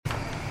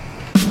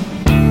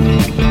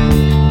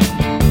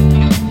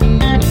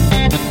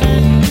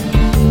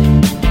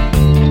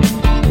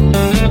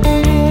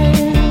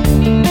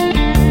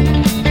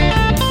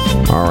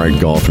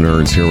golf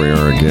nerds. Here we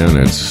are again.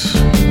 It's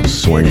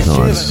Swing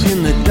Thoughts.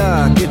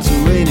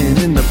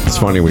 It's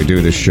funny, we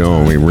do this show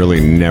and we really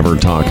never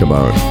talk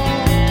about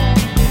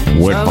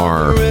what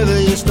are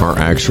our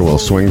actual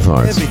swing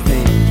thoughts.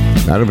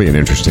 That'll be an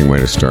interesting way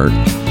to start.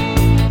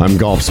 I'm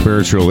Golf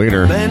Spiritual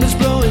Leader.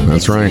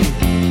 That's right.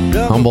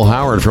 Humble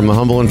Howard from the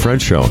Humble and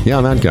Fred Show. Yeah,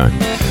 that guy.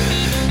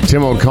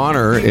 Tim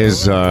O'Connor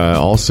is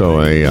also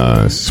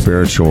a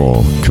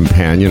spiritual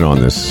companion on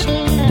this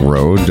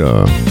road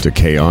to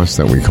chaos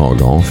that we call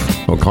golf.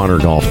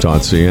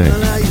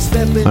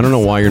 O'ConnorGolf.ca. I don't know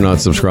why you're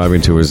not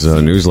subscribing to his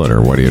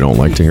newsletter. What, you don't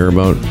like to hear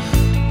about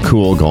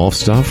cool golf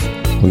stuff?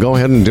 Well, go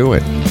ahead and do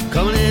it.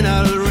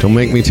 Don't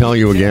make me tell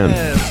you again.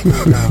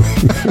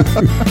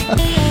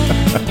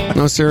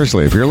 No,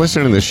 seriously, if you're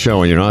listening to this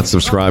show and you're not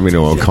subscribing to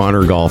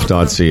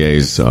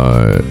O'ConnorGolf.ca's,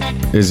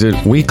 is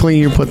it weekly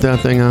you put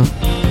that thing out?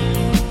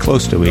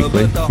 Close to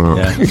weekly. Oh.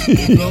 Yeah.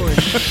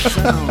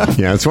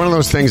 Yeah, it's one of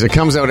those things that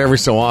comes out every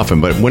so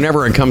often, but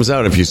whenever it comes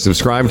out, if you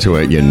subscribe to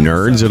it, you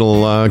nerds,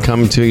 it'll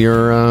come to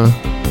your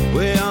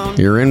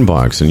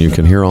inbox, and you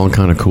can hear all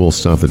kind of cool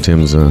stuff that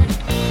Tim's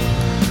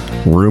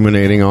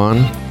ruminating on.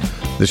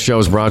 This show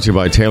is brought to you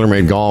by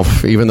TaylorMade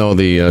Golf, even though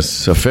the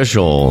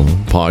official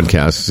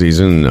podcast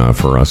season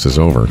for us is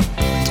over.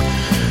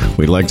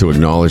 We'd like to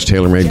acknowledge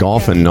TaylorMade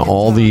Golf and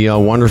all the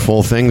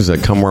wonderful things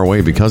that come our way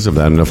because of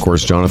that. And, of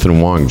course,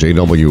 Jonathan Wong,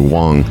 JW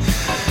Wong,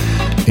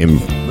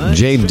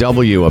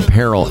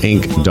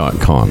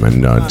 JWApparelinc.com.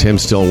 And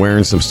Tim's still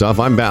wearing some stuff.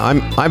 I've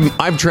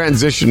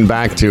transitioned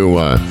back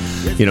to,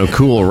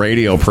 cool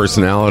radio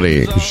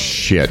personality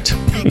shit.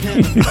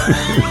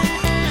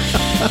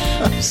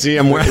 See,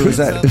 I'm wearing... Was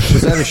that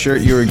a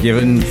shirt you were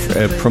given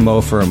a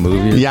promo for a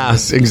movie?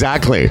 Yes,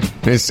 exactly.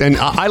 And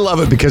I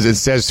love it because it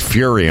says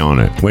Fury on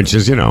it, which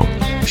is, should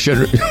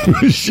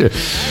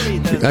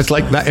that's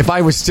like that. If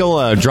I was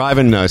still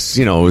driving,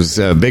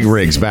 big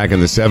rigs back in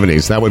the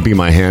 70s, that would be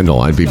my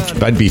handle. I'd be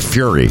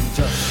Fury.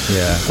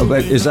 Yeah,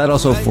 but is that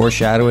also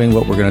foreshadowing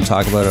what we're going to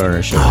talk about on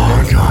our show?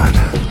 Oh God.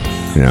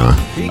 Yeah.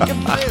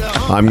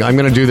 I'm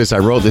going to do this. I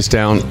wrote this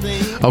down.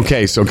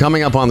 Okay, so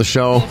coming up on the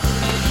show,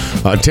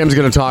 Tim's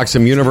going to talk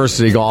some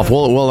university golf.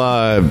 We'll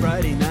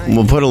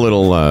put a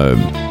little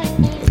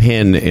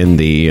pin in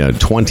the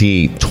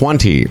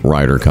 2020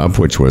 Ryder Cup,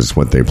 which was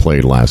what they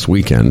played last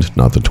weekend,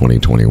 not the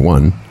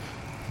 2021,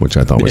 which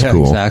I thought was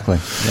cool. Exactly.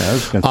 Yeah,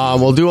 that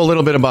was we'll do a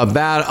little bit about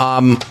that.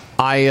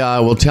 I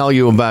will tell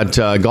you about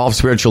Golf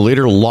Spiritual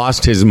Leader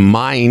lost his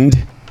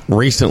mind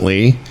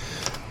recently.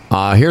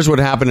 Here's what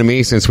happened to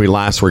me since we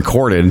last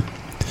recorded.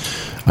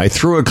 I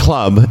threw a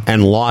club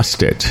and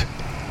lost it.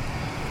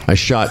 I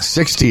shot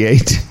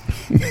 68.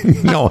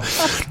 No,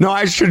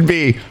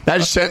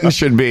 that sentence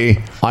should be,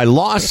 I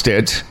lost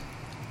it,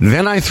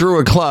 then I threw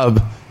a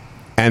club,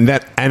 and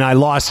I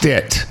lost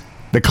it,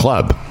 the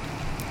club.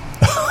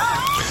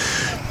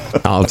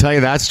 I'll tell you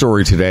that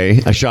story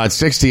today. I shot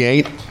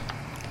 68,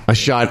 I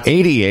shot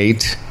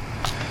 88,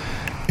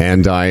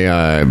 and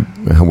I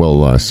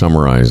will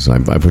summarize.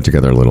 I put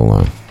together a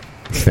little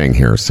thing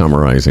here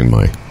summarizing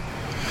my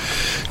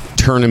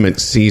tournament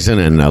season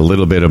and a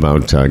little bit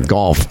about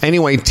golf.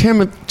 Anyway,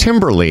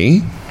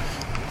 Timberly,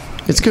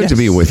 it's good to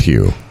be with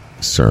you,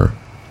 sir.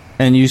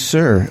 And you,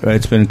 sir.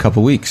 It's been a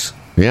couple weeks.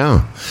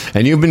 Yeah.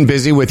 And you've been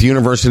busy with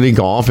university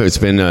golf. It's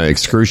been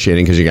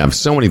excruciating because you have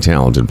so many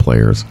talented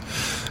players.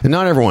 And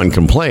not everyone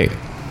can play.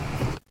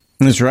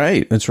 That's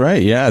right.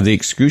 Yeah, the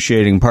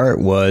excruciating part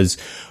was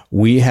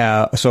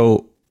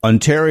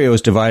Ontario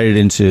is divided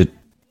into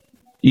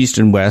East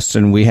and West,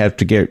 and we have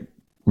to get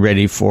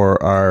ready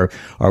for our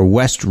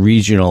West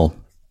Regional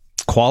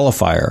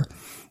qualifier,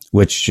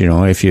 which,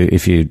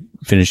 if you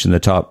finish in the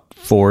top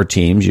 4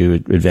 teams, you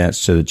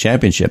advance to the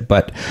championship.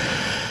 But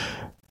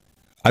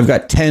I've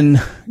got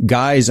 10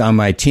 guys on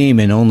my team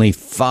and only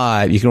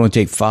 5. You can only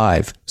take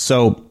 5.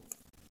 So,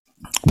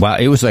 wow,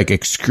 it was like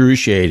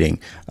excruciating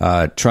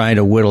trying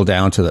to whittle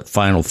down to the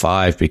final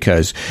 5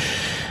 because,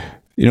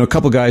 a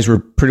couple guys were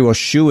pretty well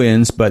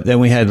shoe-ins, but then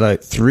we had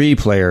like 3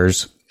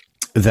 players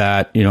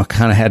that,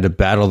 kind of had to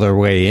battle their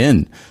way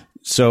in.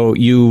 So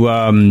you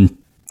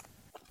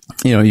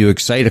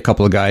excite a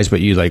couple of guys, but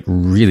you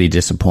really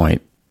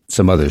disappoint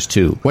some others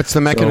too. What's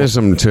the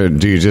mechanism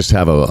do you just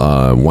have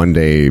a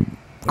one-day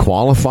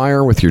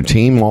qualifier with your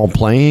team all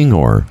playing,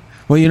 or?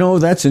 Well,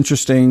 that's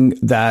interesting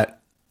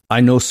that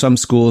I know some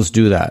schools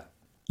do that.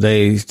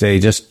 They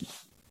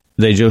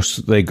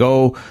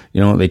go,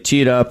 they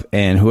tee it up,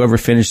 and whoever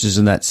finishes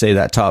in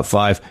that top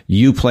 5,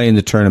 you play in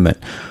the tournament.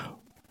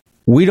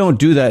 We don't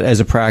do that as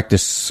a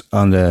practice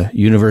on the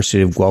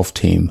University of Guelph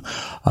team.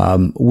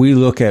 We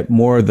look at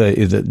more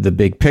the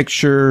big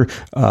picture,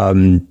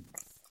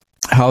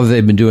 how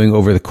they've been doing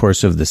over the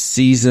course of the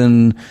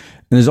season. And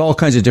there's all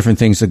kinds of different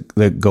things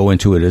that go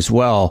into it as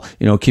well.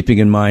 Keeping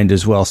in mind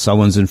as well,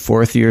 someone's in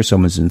 4th year,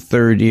 someone's in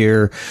 3rd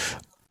year.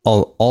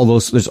 All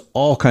those, there's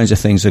all kinds of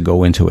things that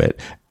go into it.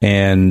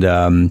 And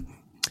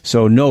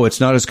so, no, it's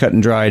not as cut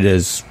and dried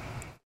as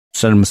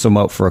send them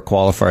out for a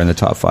qualifier in the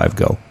top 5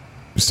 go.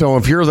 So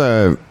if you're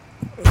the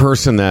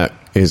person that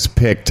is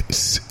picked,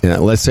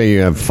 let's say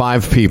you have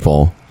 5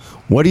 people,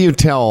 what do you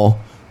tell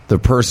the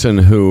person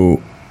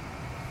who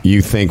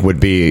you think would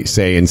be,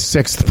 say, in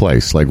 6th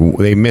place? Like,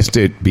 they missed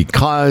it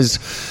because,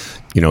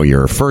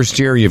 you're first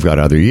year, you've got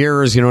other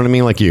years, you know what I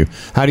mean? Like,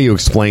 how do you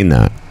explain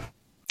that?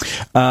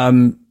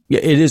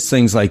 It is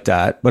things like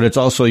that, but it's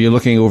also, you're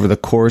looking over the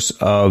course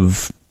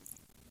of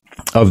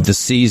the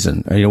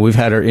season. We've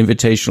had our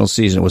invitational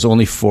season. It was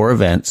only 4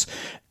 events.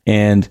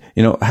 And,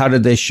 how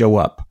did they show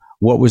up?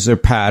 What was their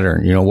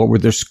pattern? What were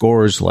their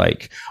scores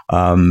like?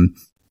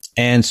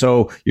 And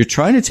so you're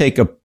trying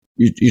to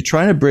you're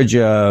trying to bridge,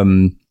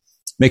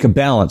 make a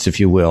balance, if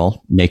you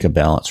will. Make a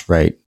balance,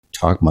 right?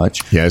 Talk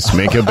much. Yes,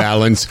 make a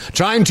balance.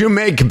 Trying to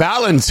make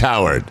balance,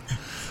 Howard.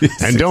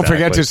 And don't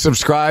forget to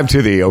subscribe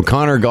to the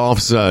O'Connor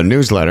Golf's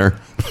newsletter.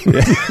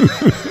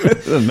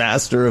 The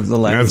master of the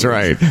language. That's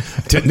right.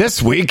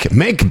 This week,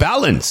 make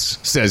balance,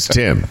 says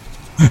Tim.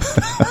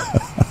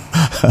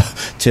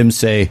 Tim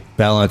say,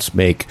 balance,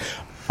 make.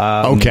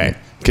 Okay,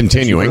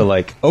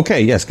 continuing.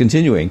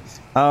 Continuing.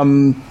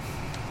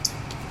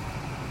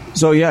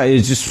 So yeah,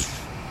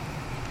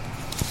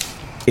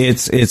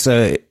 it's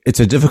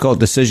a difficult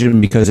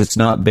decision because it's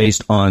not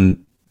based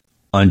on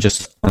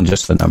just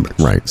the numbers.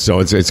 Right. So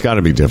it's got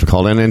to be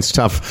difficult, and it's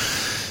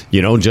tough,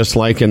 just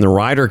like in the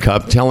Ryder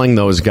Cup, telling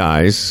those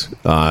guys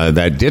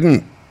that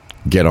didn't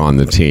get on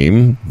the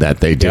team that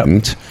they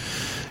didn't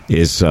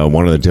is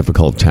one of the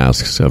difficult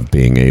tasks of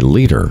being a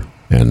leader.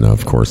 And,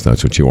 of course,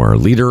 that's what you are, a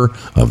leader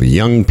of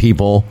young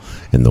people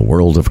in the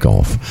world of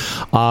golf.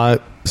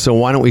 So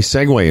why don't we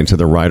segue into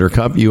the Ryder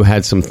Cup? You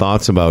had some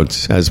thoughts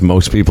about, as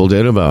most people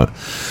did, about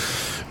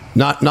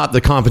not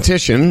the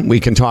competition. We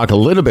can talk a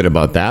little bit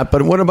about that.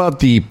 But what about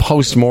the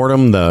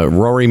post-mortem, the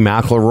Rory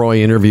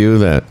McIlroy interview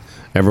that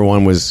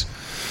everyone was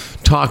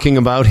talking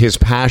about, his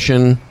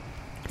passion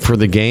for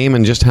the game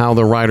and just how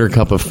the Ryder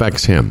Cup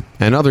affects him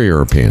and other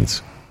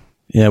Europeans?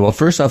 Yeah, well,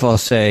 first off, I'll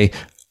say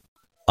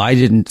I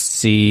didn't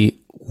see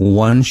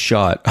one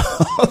shot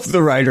of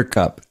the Ryder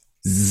Cup.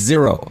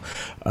 0.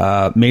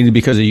 Mainly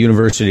because of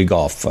university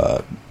golf.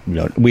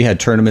 We had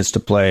tournaments to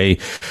play,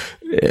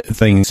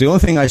 things. The only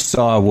thing I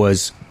saw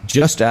was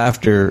just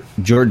after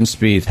Jordan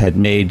Spieth had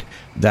made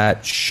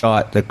that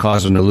shot that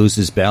caused him to lose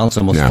his balance,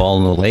 almost fall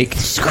in the lake.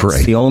 That's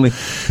great.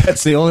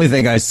 That's the only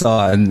thing I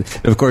saw. And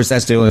of course,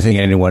 that's the only thing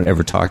anyone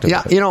ever talked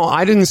about. Yeah,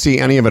 I didn't see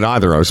any of it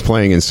either. I was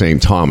playing in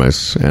St.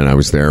 Thomas, and I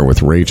was there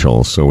with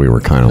Rachel, so we were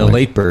kind of the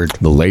late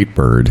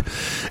bird.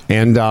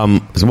 And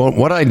so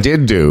what I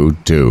did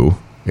do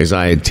is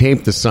I had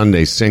taped the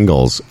Sunday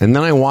singles, and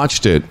then I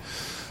watched it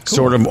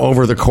sort of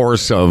over the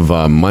course of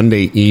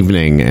Monday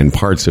evening and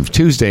parts of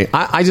Tuesday.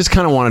 I just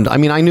kind of wanted,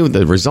 I knew what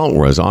the result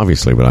was,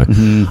 obviously, but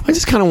I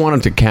just kind of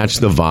wanted to catch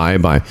the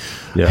vibe. I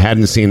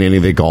hadn't seen any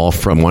of the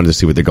golf wanted to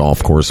see what the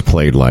golf course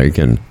played like.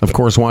 And, of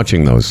course,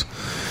 watching those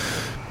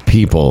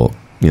people,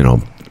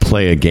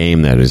 play a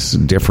game that is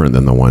different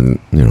than the one,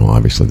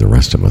 obviously the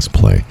rest of us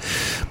play.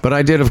 But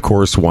I did, of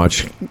course,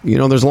 watch,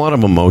 there's a lot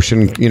of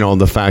emotion,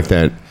 the fact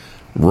that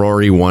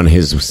Rory won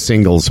his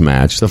singles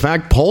match. The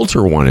fact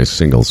Poulter won his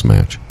singles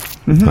match,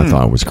 I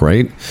thought was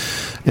great.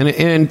 And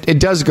it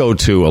does go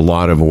to a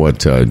lot of what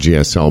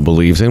GSL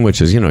believes in,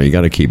 which is, you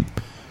got to keep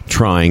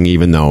trying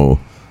even though,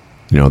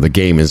 the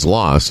game is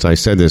lost. I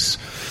said this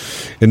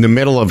in the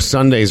middle of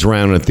Sunday's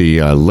round at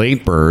the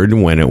Late Bird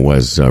when it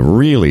was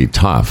really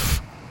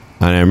tough.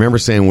 And I remember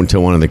saying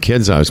to one of the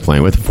kids I was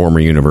playing with, a former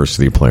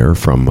university player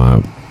from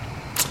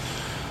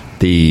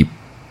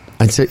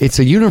it's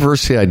a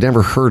university I'd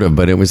never heard of,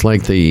 but it was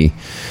like one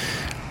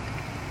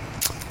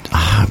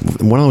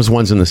of those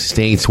ones in the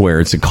States where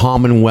it's a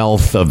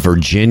Commonwealth of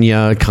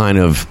Virginia kind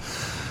of,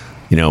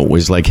 it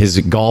was like his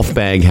golf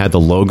bag had the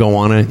logo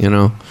on it,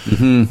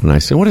 And I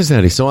said, what is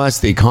that? He said, that's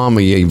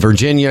the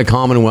Virginia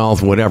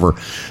Commonwealth, whatever.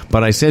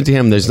 But I said to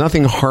him, there's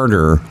nothing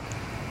harder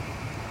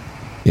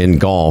in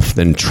golf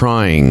than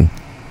trying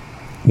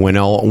when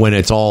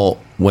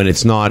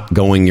it's not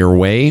going your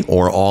way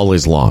or all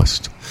is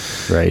lost.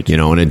 Right.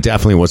 And it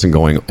definitely wasn't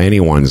going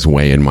anyone's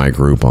way in my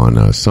group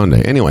on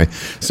Sunday. Anyway,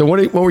 so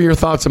what were your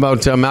thoughts about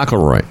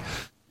McIlroy?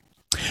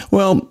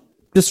 Well,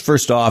 just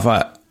first off,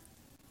 that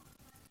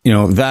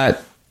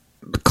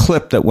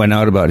clip that went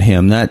out about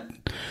him,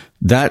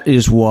 that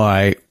is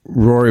why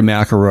Rory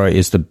McIlroy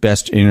is the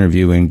best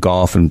interview in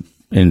golf and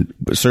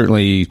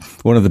certainly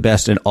one of the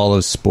best in all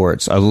of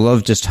sports. I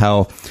love just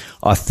how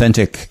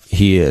authentic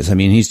he is.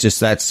 He's just,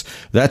 that's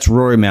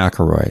Rory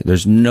McIlroy.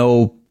 There's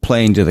no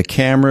playing to the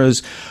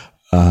cameras.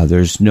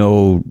 There's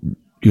no,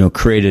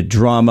 created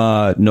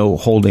drama, no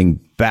holding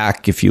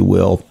back, if you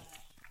will.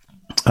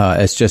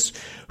 It's just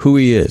who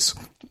he is.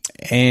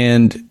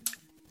 And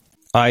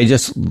I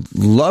just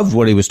love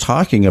what he was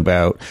talking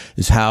about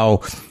is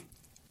how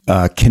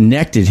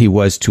connected he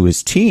was to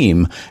his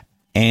team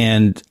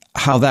and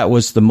how that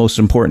was the most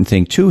important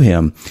thing to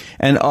him.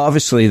 And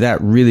obviously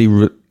that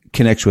really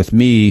connects with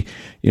me,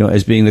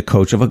 as being the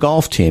coach of a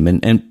golf team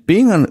and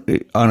being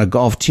on a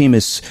golf team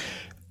it's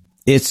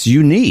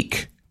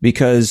unique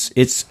because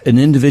it's an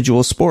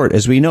individual sport,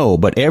 as we know,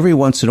 but every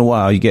once in a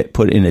while you get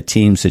put in a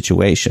team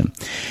situation.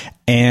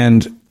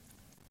 And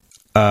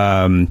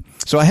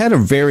so I had a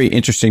very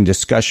interesting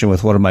discussion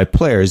with one of my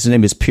players. His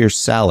name is Pierce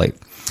Sally.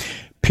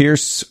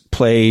 Pierce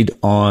played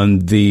on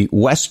the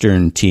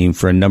Western team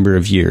for a number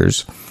of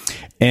years.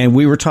 And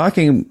we were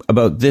talking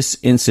about this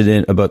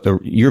incident, about the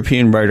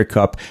European Ryder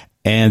Cup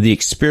and the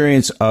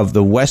experience of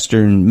the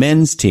Western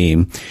men's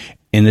team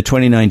in the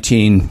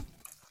 2019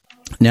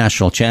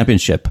 National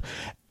Championship.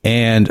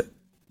 And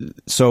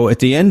so at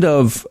the end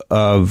of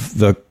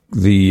the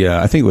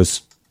I think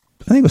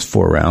it was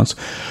 4 rounds,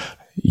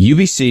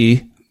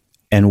 UBC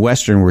and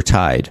Western were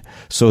tied.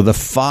 So the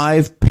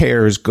 5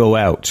 pairs go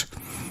out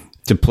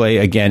to play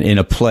again in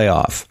a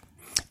playoff.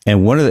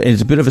 And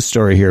it's a bit of a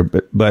story here,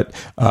 but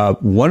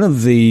one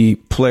of the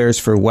players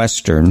for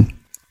Western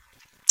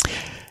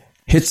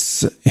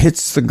hits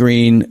the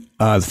green,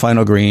 the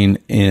final green,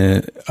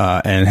 and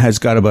has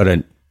got about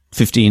a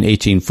 15,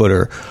 18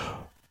 footer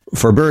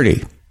for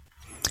birdie.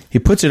 He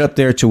puts it up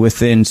there to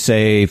within,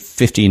 say,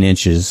 15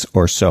 inches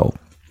or so.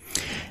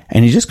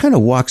 And he just kind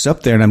of walks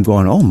up there, and I'm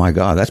going, oh my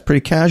God, that's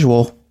pretty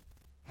casual.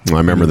 I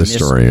remember the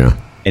story, yeah.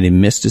 And he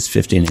missed his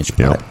 15-inch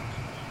putt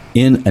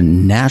in a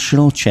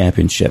national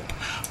championship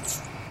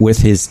with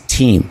his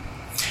team.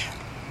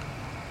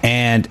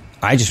 And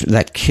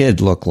that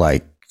kid looked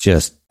like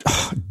just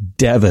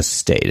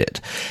devastated.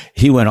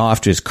 He went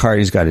off to his cart.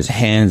 He's got his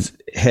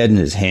head in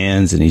his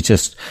hands, and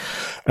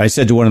I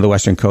said to one of the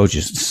Western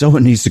coaches,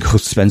 someone needs to go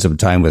spend some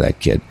time with that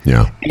kid.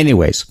 Yeah.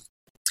 Anyways,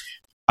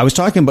 I was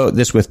talking about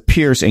this with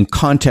Pierce in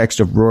context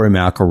of Rory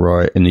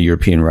McIlroy and the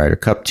European Ryder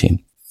Cup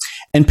team.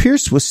 And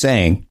Pierce was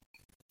saying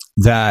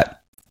that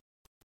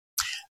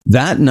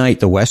night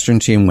the Western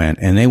team went,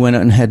 and they went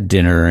out and had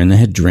dinner and they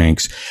had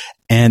drinks,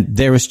 and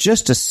there was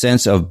just a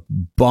sense of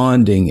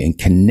bonding and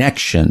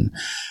connection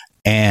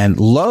and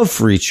love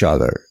for each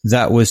other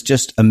that was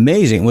just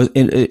amazing.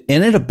 It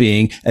ended up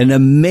being an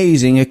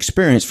amazing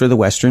experience for the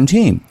Western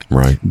team.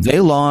 Right. They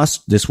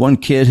lost. This one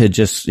kid had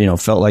just,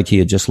 felt like he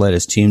had just let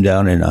his team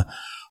down in a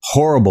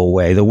horrible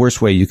way, the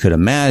worst way you could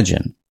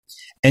imagine.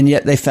 And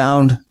yet they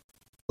found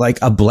like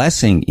a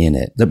blessing in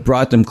it that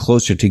brought them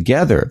closer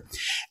together.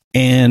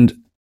 And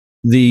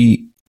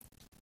the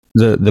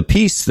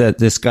piece that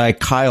this guy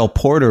Kyle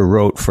Porter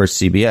wrote for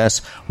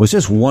CBS was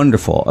just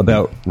wonderful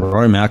about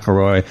Rory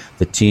McIlroy,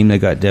 the team that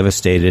got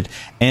devastated.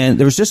 And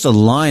there was just a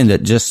line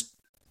that just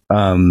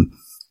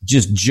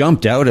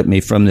jumped out at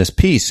me from this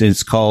piece.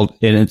 It's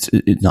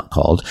not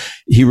called.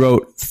 He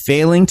wrote,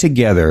 "Failing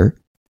together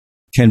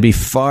can be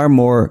far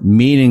more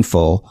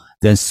meaningful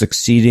than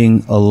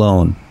succeeding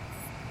alone."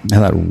 I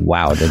thought,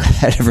 wow, did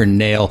that ever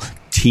nail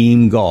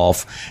team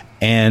golf?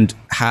 And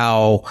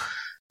how,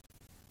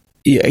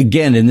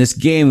 again, in this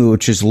game,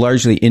 which is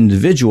largely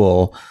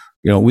individual,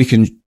 we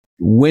can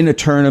win a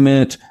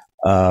tournament,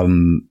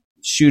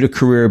 shoot a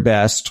career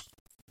best.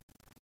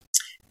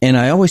 And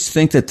I always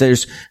think that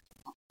there's,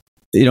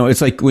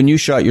 it's like when you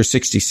shot your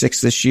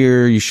 66 this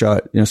year, you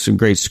shot, some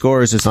great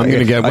scores. We're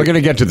going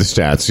to get to the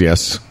stats.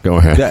 Yes. Go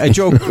ahead. I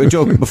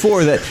joked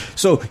before that.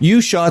 So you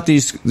shot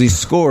these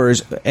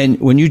scores, and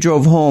when you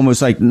drove home, it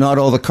was like not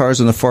all the cars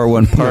on the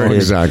 401 parted.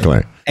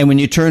 Exactly. And when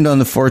you turned on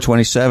the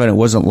 427, it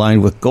wasn't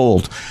lined with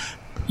gold.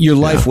 Your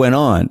life went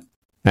on.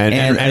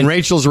 And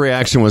Rachel's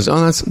reaction was, "Oh,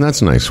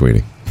 that's nice,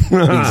 sweetie."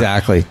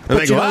 Exactly.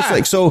 But it's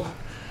like, so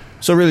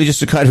really,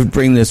 just to kind of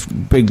bring this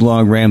big,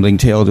 long, rambling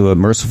tale to a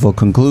merciful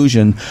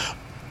conclusion.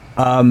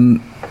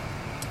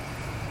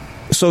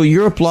 So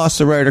Europe lost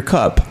the Ryder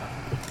Cup,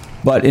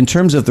 but in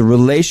terms of the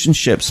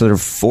relationships that are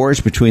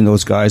forged between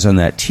those guys on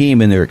that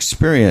team and their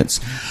experience,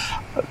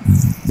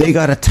 they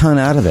got a ton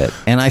out of it.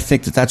 And I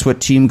think that that's what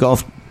team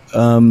golf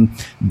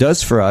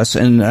does for us.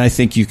 And I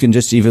think you can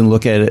just even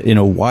look at it in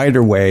a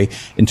wider way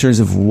in terms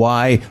of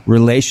why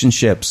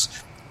relationships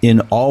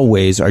in all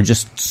ways are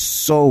just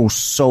so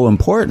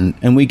important.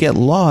 And we get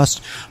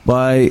lost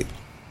by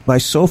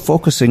so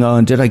focusing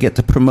on, did I get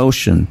the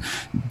promotion?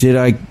 Did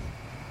I,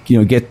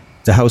 get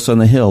the house on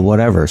the hill,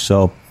 whatever.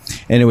 So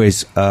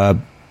anyways, I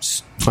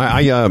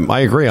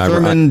agree.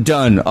 Thurman,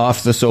 done.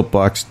 Off the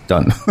soapbox,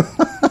 done.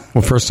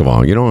 Well, first of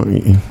all, we're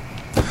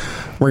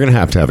going to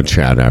have a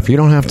chat after. You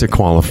don't have to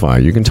qualify.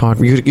 You can talk.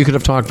 You could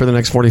have talked for the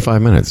next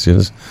 45 minutes.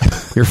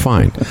 You're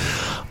fine.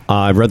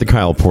 I've read the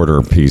Kyle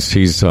Porter piece.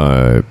 He's,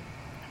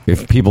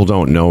 if people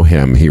don't know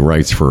him, he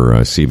writes for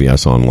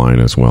CBS Online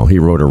as well. He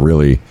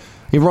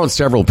wrote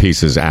several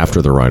pieces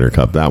after the Ryder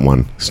Cup. That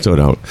one stood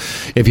out.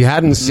 If you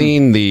hadn't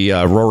seen the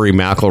Rory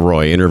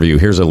McIlroy interview,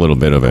 here's a little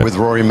bit of it. With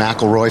Rory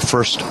McIlroy,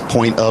 first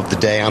point of the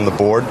day on the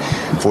board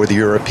for the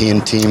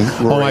European team.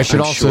 Rory, I should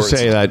also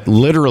say that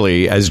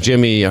literally as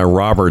Jimmy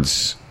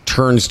Roberts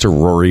turns to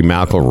Rory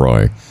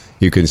McIlroy,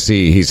 you can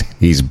see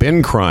he's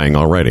been crying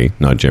already,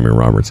 not Jimmy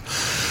Roberts.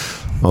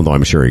 Although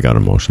I'm sure he got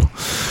emotional.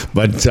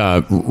 But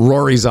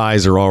Rory's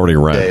eyes are already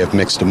red. Day of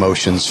mixed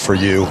emotions for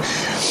you.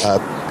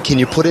 Can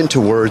you put into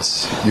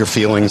words your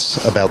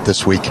feelings about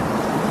this week?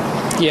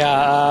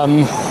 Yeah,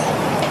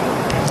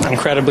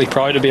 incredibly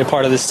proud to be a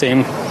part of this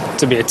team,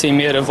 to be a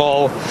teammate of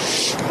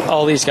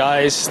all these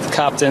guys, the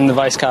captain, the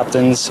vice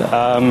captains.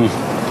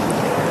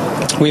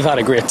 We've had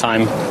a great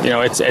time.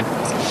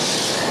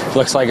 It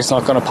looks like it's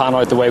not going to pan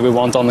out the way we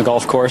want on the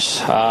golf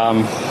course.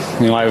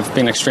 I've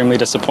been extremely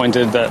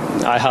disappointed that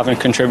I haven't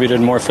contributed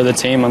more for the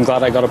team. I'm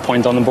glad I got a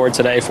point on the board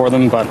today for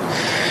them, but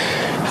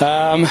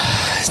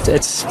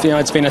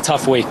it's been a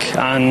tough week,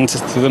 and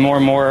the more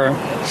and more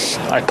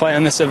I play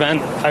in this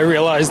event, I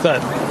realise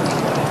that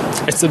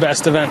it's the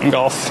best event in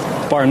golf,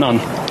 bar none,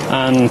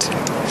 and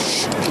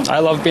I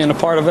love being a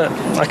part of it.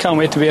 I can't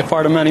wait to be a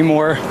part of many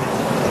more.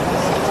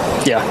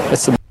 Yeah,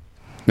 it's the.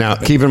 Now,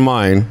 keep in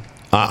mind,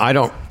 I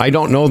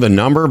don't know the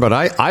number, but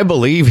I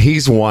believe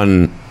he's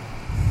won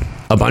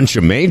a bunch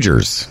of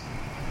majors.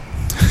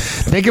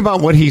 Think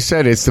about what he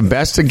said. It's the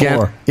best again.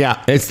 4.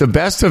 Yeah, it's the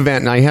best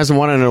event. Now, he hasn't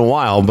won it in a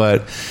while,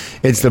 but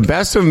it's the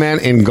best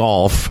event in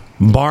golf,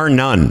 bar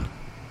none.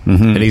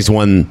 Mm-hmm. And he's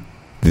won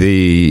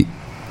the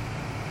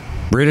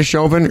British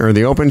Open or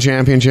the Open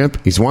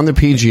Championship. He's won the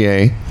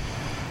PGA.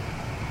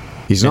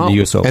 He's not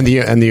the US Open.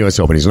 And the US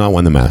Open. He's not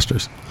won the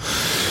Masters.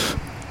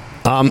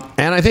 And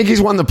I think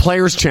he's won the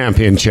Players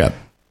Championship.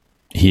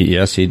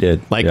 Yes, he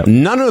did. Like,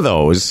 none of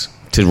those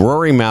to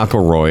Rory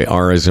McIlroy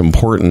are as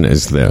important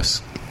as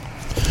this.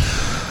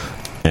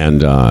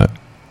 And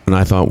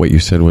I thought what you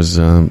said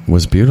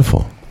was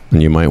beautiful.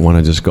 And you might want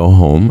to just go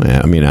home.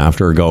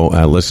 After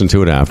listen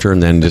to it after,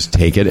 and then just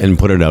take it and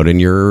put it out in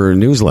your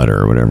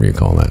newsletter or whatever you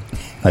call that.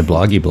 My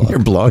bloggy blog. Your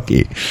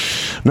bloggy.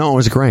 No, it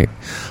was great.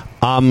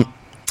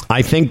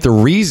 I think the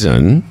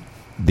reason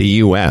the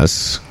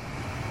U.S.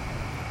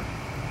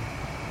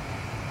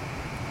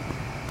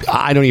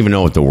 I don't even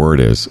know what the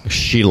word is.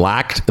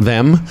 Shellacked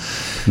them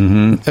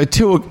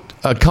to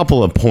a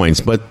couple of points,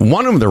 but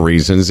one of the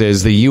reasons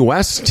is the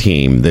U.S.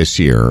 team this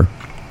year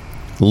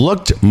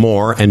looked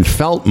more and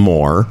felt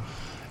more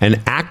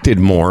and acted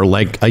more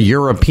like a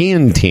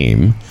European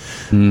team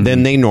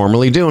than they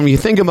normally do. And you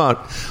think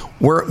about,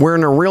 we're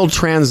in a real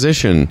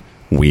transition.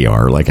 We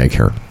are, like I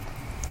care.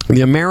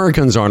 The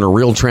Americans are in a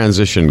real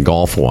transition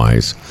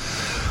golf-wise.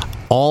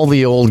 All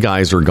the old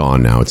guys are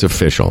gone now. It's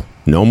official.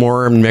 No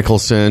more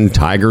Mickelson.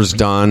 Tiger's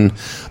done.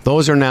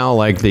 Those are now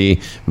like the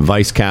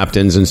vice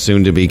captains and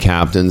soon-to-be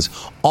captains.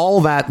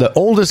 All that. The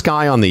oldest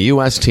guy on the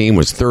U.S. team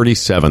was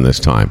 37 this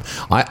time.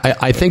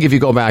 I think if you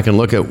go back and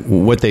look at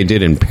what they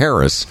did in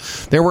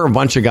Paris, there were a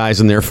bunch of guys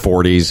in their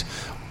 40s.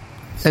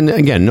 And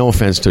again, no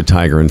offense to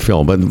Tiger and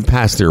Phil, but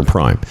past their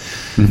prime.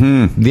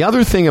 Mm-hmm. The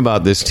other thing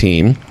about this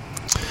team,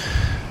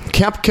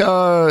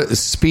 Koepka,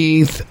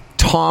 Spieth,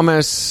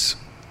 Thomas,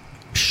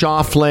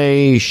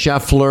 Scheffler,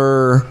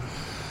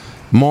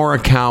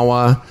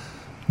 Morikawa,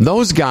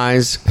 those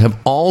guys have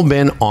all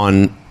been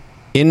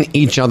in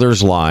each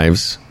other's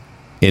lives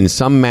in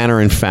some manner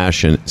and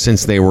fashion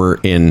since they were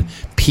in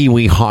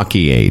pee-wee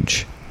hockey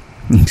age.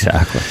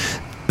 Exactly.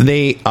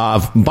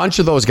 A bunch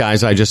of those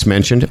guys I just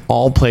mentioned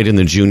all played in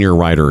the Junior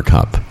Ryder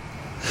Cup.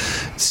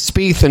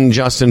 Spieth and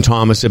Justin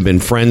Thomas have been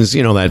friends,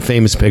 that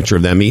famous picture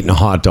of them eating a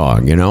hot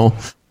dog,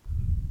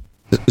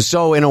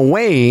 So in a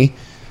way,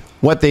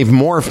 what they've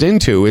morphed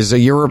into is a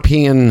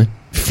European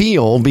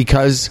feel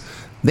because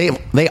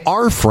they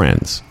are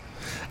friends.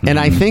 And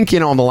I think, the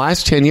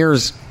last 10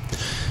 years,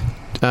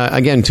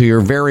 again, to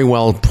your very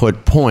well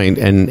put point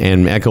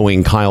and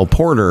echoing Kyle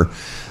Porter,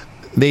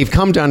 they've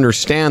come to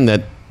understand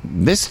that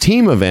this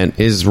team event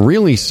is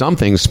really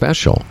something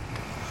special.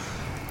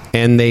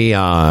 And they,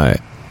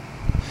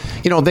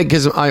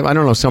 because I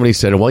don't know, somebody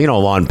said,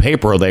 well, on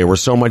paper they were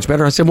so much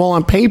better. I said, well,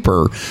 on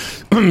paper,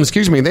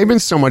 excuse me, they've been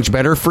so much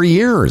better for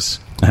years.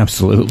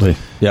 Absolutely.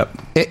 Yep.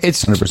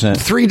 It's 100%.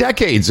 3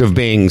 decades of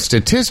being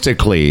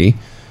statistically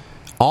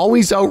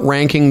always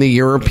outranking the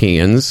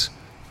Europeans,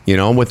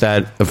 with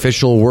that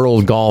official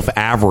world golf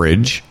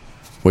average,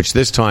 which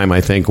this time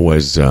I think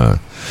was,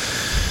 again,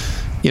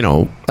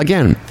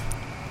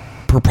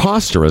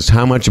 preposterous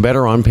how much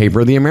better on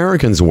paper the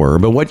Americans were.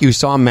 But what you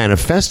saw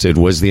manifested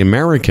was the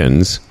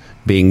Americans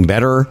being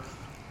better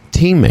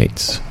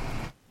teammates.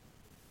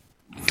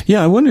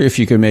 Yeah, I wonder if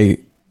you could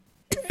make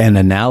an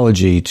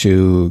analogy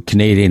to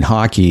Canadian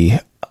hockey.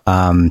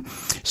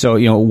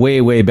 So,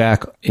 way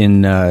back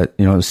in,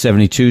 the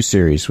 72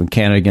 series when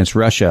Canada against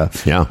Russia,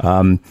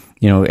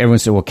 everyone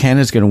said, well,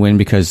 Canada's going to win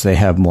because they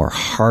have more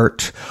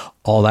heart,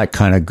 all that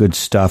kind of good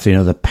stuff,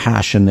 the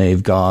passion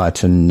they've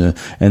got and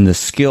the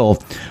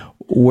skill.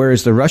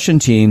 Whereas the Russian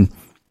team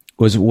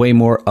was way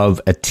more of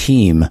a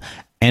team.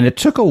 And it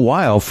took a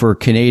while for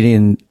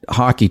Canadian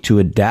hockey to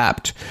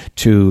adapt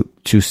to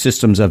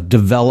systems of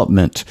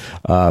development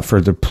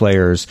for the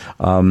players,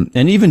 and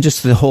even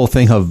just the whole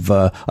thing of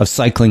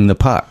cycling the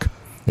puck.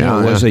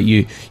 Was that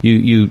you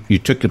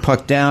took the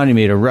puck down, you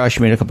made a rush,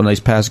 you made a couple of nice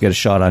passes, got a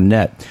shot on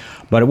net.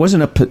 but it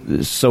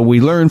wasn't so we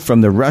learned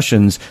from the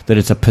Russians that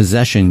it's a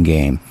possession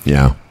game.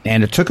 Yeah.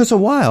 And it took us a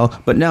while,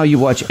 but now you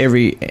watch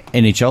every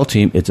NHL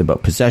team, it's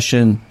about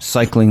possession,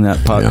 cycling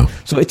that puck. Yeah.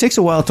 So it takes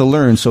a while to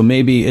learn. So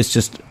maybe it's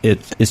just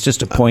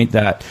a point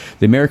that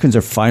the Americans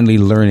are finally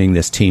learning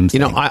this team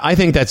thing. You know, I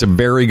think that's a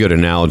very good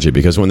analogy,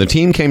 because when the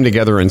team came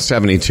together in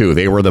 72,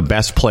 they were the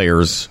best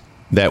players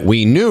that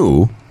we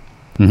knew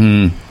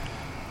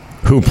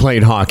who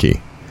played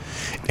hockey.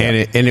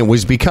 And it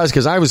was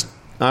because I was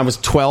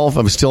 12,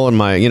 I was still in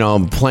my,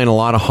 playing a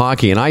lot of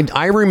hockey. And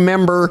I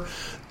remember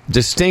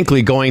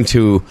distinctly going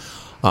to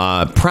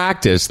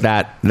practice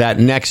that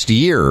next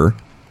year,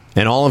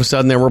 and all of a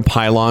sudden there were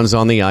pylons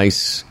on the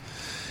ice,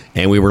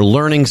 and we were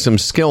learning some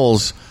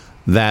skills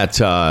that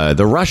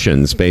the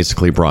Russians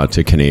basically brought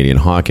to Canadian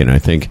hockey. And I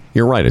think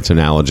you're right, it's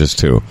analogous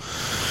too.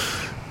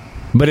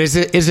 But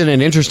isn't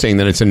it interesting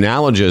that it's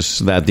analogous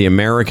that the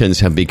Americans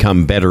have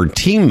become better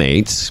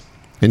teammates,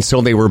 and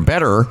so they were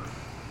better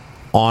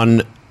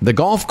on the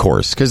golf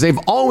course, because they've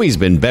always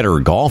been better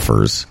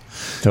golfers.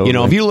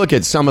 Totally. If you look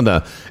at some of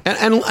the...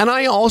 And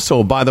I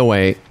also, by the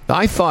way,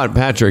 I thought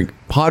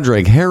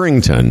Padraig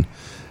Harrington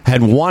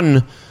had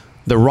won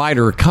the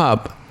Ryder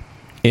Cup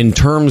in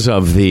terms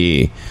of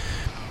the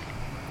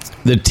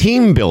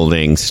team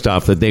building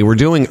stuff that they were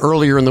doing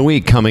earlier in the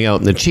week, coming out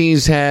in the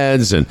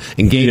cheeseheads and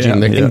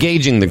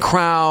engaging the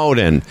crowd,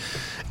 and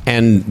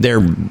their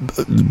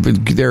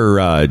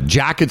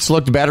jackets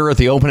looked better at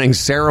the opening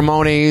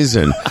ceremonies,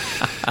 and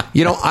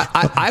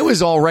I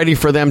was all ready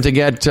for them to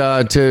get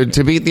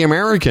to beat the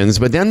Americans,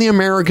 but then the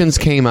Americans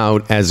came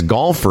out as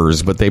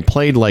golfers, but they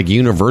played like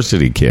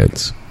university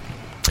kids.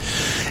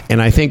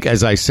 And I think,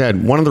 as I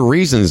said, one of the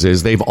reasons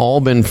is they've all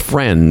been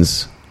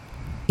friends.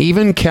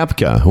 Even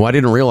Koepka, who I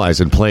didn't realize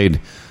had played,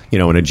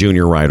 in a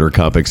junior Ryder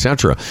Cup,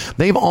 etc.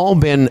 They've all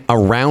been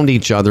around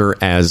each other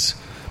as,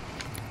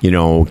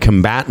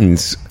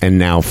 combatants and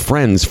now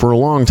friends for a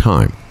long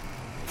time.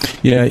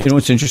 Yeah,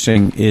 what's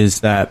interesting is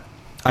that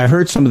I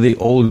heard some of the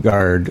old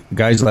guard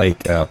guys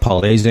like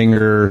Paul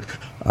Azinger,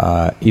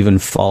 even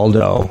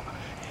Faldo.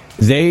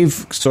 They've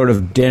sort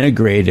of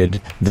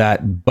denigrated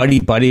that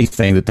buddy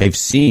thing that they've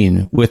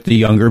seen with the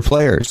younger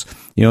players.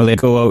 They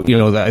go out.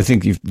 I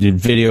think you did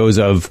videos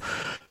of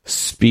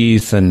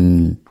Spieth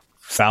and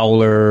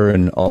Fowler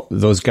and all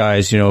those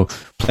guys,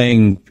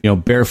 playing,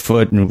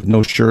 barefoot and with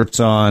no shirts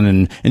on,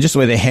 and just the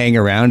way they hang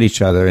around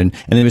each other. And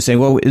they were saying,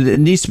 well, it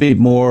needs to be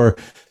more.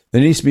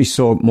 There needs to be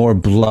more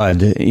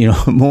blood,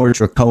 more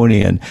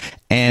draconian.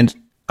 And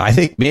I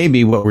think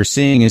maybe what we're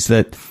seeing is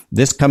that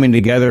this coming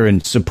together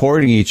and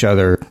supporting each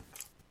other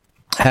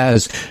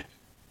has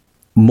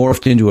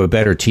morphed into a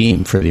better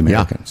team for the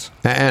Americans.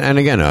 Yeah. And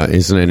again,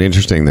 isn't it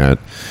interesting that,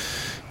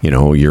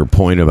 your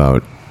point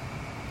about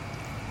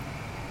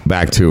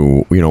back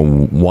to,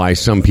 why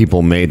some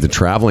people made the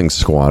traveling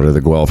squad of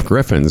the Guelph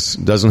Griffins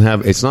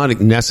it's not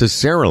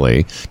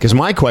necessarily, because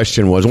my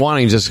question was, why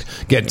don't you just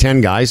get 10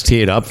 guys,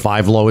 tee it up,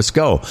 5 lowest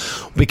go?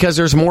 Because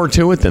there's more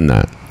to it than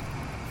that.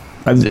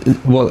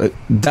 Well,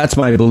 that's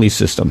my belief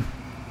system.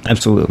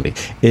 Absolutely.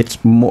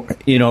 It's more,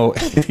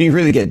 if you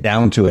really get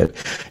down to it,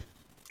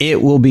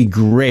 it will be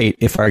great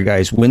if our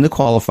guys win the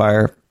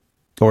qualifier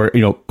or,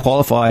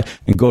 qualify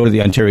and go to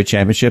the Ontario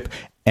Championship.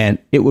 And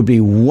it would be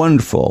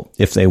wonderful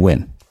if they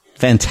win.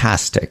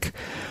 Fantastic.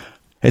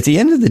 At the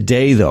end of the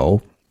day,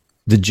 though,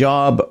 the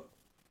job,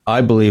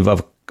 I believe,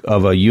 of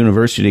a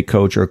university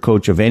coach or a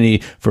coach of any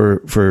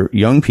for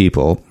young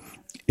people,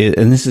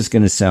 and this is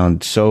going to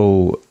sound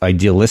so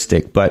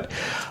idealistic, but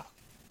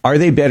are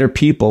they better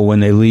people when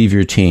they leave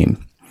your team?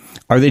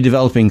 Are they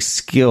developing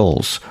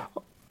skills?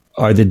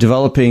 Are they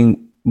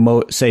developing,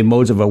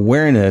 modes of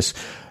awareness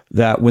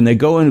that when they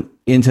go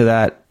into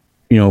that,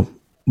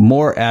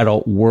 more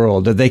adult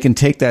world, that they can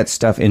take that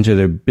stuff into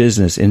their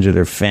business, into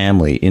their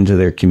family, into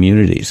their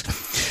communities?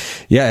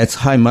 Yeah, it's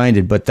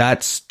high-minded, but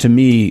that's, to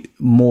me,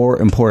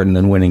 more important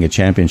than winning a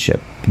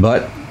championship.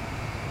 But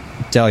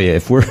tell you,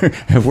 if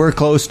we're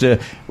close to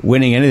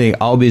winning anything,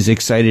 I'll be as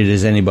excited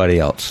as anybody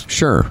else.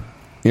 Sure.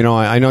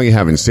 I know you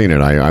haven't seen it.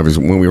 I was,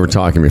 when we were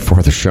talking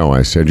before the show,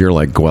 I said you're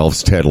like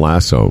Guelph's Ted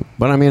Lasso.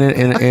 But I mean,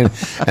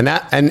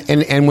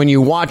 and when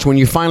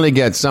you finally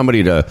get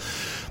somebody to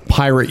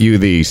pirate you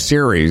the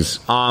series,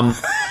 when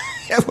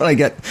I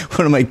get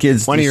one of my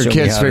kids, one of your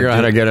kids figure out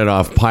how to get it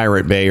off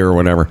Pirate Bay or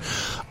whatever.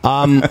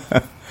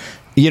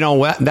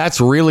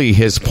 That's really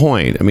his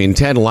point. I mean,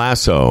 Ted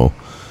Lasso,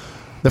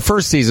 the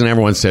first season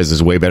everyone says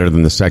is way better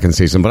than the second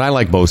season, but I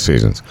like both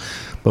seasons.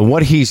 But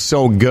what he's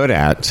so good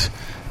at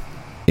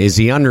is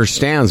he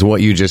understands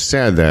what you just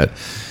said, that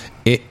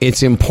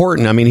it's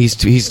important. I mean,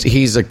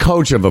 he's a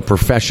coach of a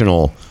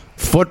professional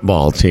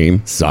football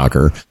team,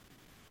 soccer,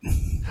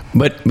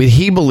 but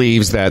he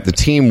believes that the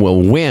team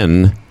will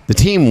win. The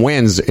team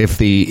wins if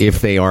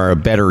they are a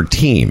better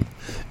team.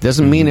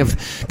 Doesn't mean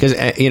because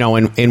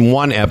in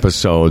one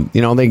episode,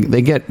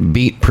 they get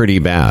beat pretty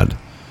bad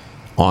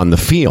on the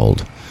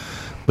field,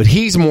 but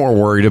he's more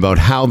worried about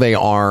how they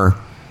are,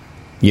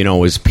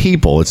 as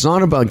people. It's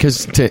not about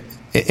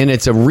and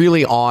it's a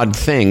really odd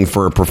thing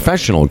for a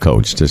professional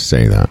coach to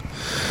say that.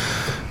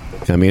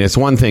 I mean, it's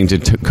one thing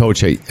to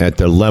coach at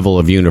the level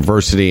of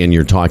university and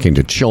you're talking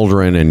to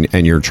children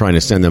and you're trying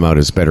to send them out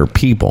as better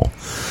people.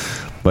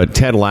 But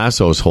Ted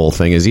Lasso's whole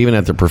thing is even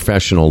at the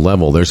professional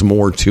level, there's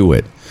more to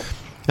it.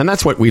 And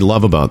that's what we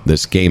love about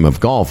this game of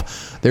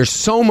golf. There's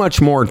so much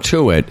more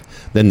to it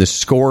than the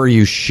score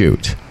you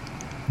shoot.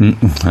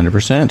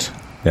 100%.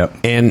 Yep.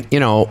 And, you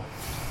know,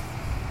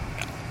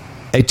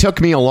 it took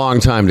me a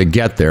long time to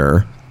get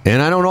there,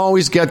 and I don't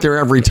always get there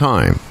every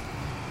time.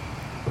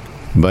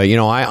 But, you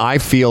know, I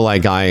feel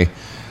like I,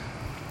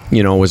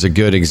 you know, was a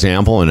good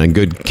example and a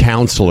good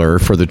counselor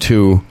for the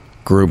two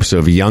groups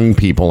of young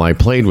people I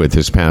played with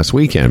this past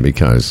weekend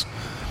because,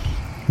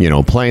 you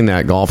know, playing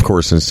that golf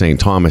course in St.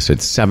 Thomas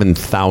at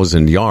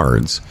 7,000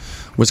 yards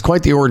was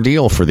quite the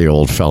ordeal for the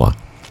old fella.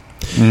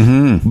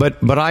 Mm-hmm.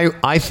 But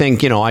I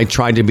think, you know, I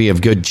tried to be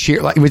of good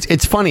cheer. Like,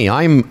 it's funny.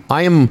 I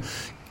am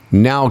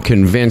now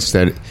convinced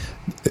that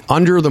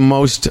under the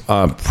most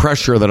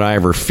pressure that I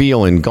ever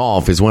feel in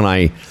golf is when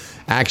I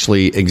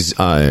actually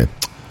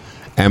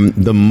am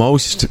the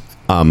most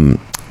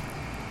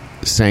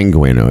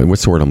sanguine.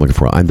 What's the word I'm looking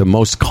for? I'm the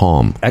most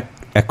calm.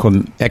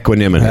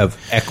 Equanimity. Have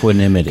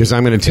equanimity. Because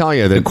I'm going to tell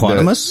you that...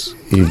 Equanimous?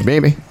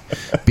 Maybe.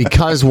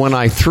 Because when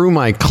I threw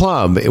my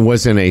club, it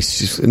was in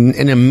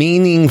a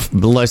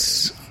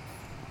meaningless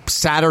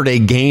Saturday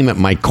game at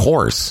my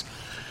course.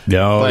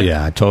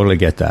 Yeah, I totally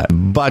get that.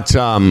 But,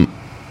 you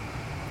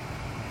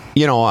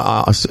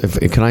know,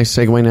 can I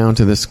segue now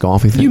into this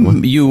golfing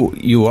thing?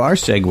 You are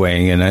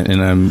segueing, and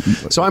I'm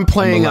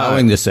playing... I'm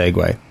allowing the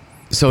segue.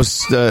 So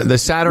the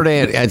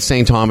Saturday at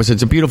St. Thomas,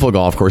 it's a beautiful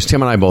golf course.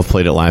 Tim and I both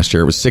played it last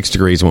year. It was 6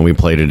 degrees when we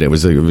played it. It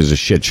was a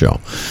shit show.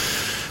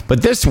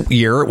 But this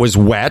year it was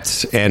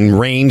wet and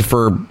rained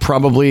for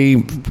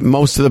probably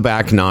most of the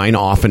back 9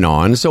 off and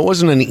on. So it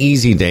wasn't an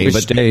easy day.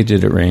 Which day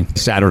did it rain?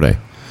 Saturday.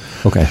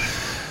 Okay.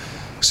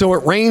 So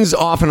it rains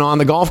off and on.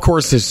 The golf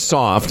course is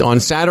soft. On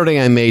Saturday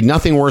I made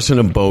nothing worse than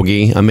a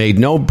bogey. I made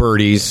no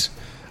birdies.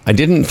 I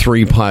didn't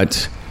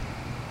 3-putt.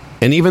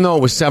 And even though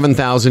it was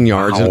 7,000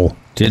 yards... Wow.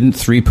 Didn't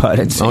 3-putt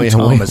at St.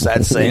 Thomas.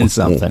 That's saying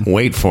something.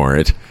 Wait for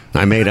it.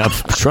 I made up.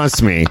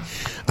 Trust me,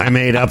 I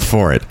made up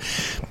for it.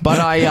 But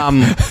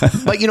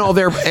but you know,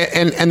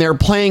 they're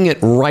playing it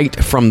right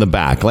from the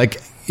back.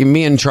 Like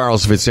me and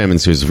Charles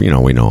Fitzsimmons, who's, you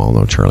know, we all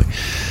know Charlie.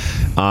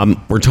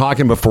 We're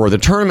talking before the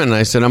tournament, and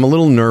I said I'm a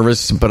little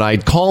nervous, but I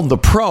called the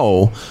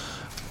pro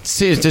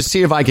to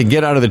see if I could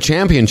get out of the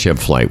championship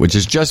flight, which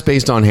is just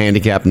based on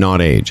handicap, not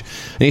age.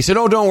 And he said,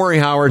 "Oh, don't worry,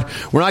 Howard.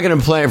 We're not going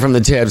to play it from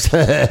the tips.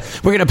 We're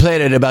going to play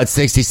it at about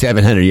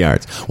 6,700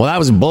 yards." Well, that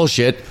was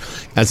bullshit.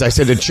 As I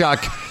said to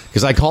Chuck,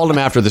 because I called him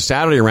after the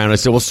Saturday round, I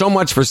said, "Well, so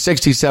much for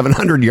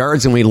 6,700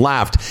 yards," and we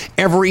laughed.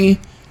 Every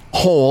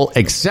hole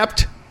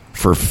except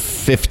for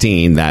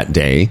 15 that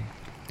day,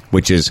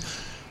 which is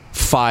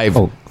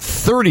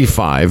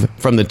 535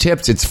 from the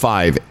tips. It's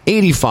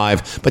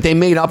 585, but they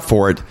made up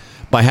for it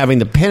by having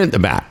the pin at the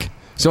back.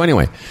 So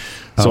anyway,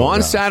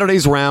 on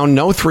Saturday's round,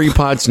 no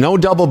 3-putts, no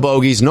double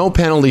bogeys, no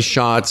penalty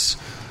shots.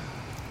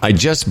 I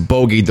just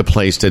bogeyed the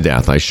place to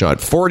death. I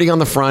shot 40 on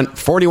the front,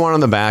 41 on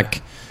the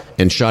back,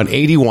 and shot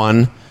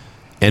 81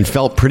 and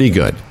felt pretty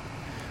good.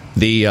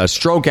 The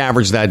stroke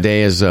average that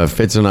day, as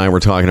Fitz and I were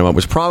talking about,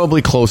 was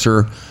probably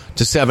closer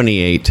to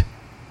 78.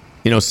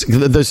 You know,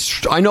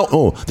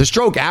 the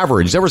stroke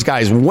average, there was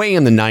guys way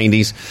in the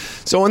 90s.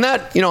 So in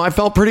that, you know, I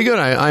felt pretty good.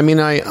 I mean,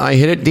 I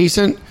hit it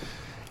decent.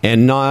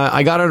 And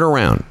I got it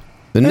around.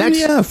 But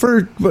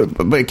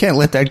you can't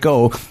let that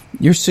go.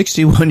 You're a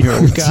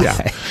 61-year-old guy,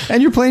 yeah.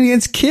 And you're playing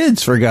against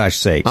kids, for gosh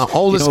sakes.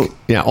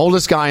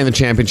 Oldest guy in the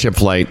championship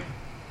flight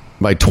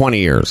by 20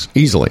 years,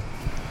 easily.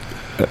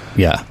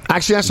 Yeah.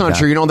 Actually, that's not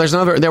true. You know,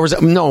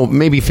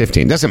 maybe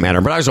 15. Doesn't matter,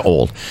 but I was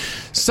old.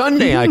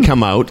 Sunday, I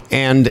come out,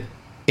 and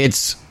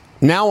it's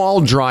now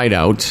all dried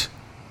out.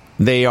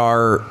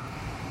 So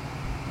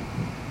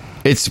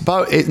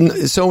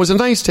it was a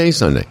nice day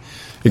Sunday.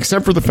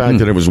 Except for the fact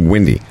that it was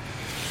windy.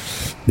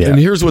 Yeah. And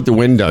here's what the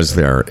wind does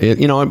there.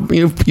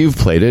 You've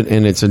played it,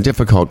 and it's a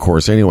difficult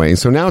course anyway.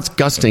 So now it's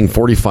gusting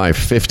 45,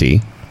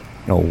 50.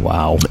 Oh,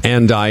 wow.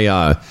 And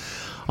I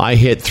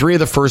hit 3 of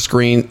the first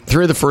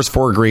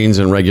 4 greens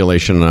in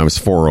regulation, and I was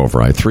 4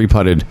 over. I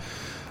 3-putted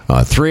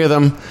 3 of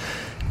them,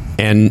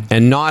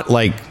 and not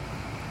like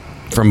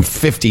from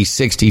 50,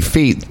 60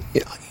 feet.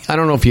 I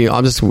don't know if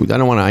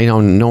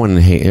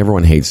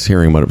everyone hates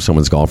hearing about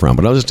someone's golf round,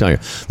 but I'll just tell you,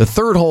 the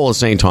third hole of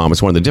St.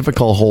 Thomas, one of the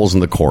difficult holes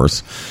in the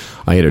course,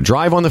 I hit a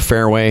drive on the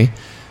fairway,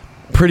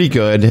 pretty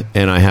good,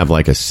 and I have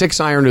like a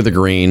 6-iron to the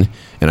green,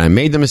 and I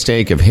made the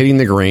mistake of hitting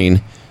the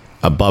green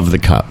above the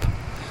cup.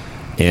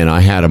 And I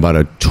had about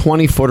a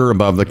 20-footer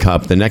above the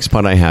cup. The next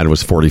putt I had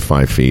was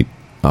 45 feet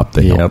up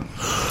the hill. Yep.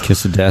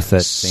 Kiss of death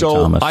at St.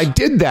 Thomas. So I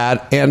did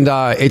that, and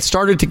it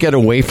started to get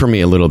away from me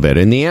a little bit.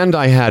 In the end,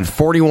 I had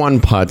 41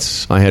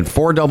 putts. I had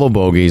 4 double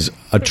bogeys,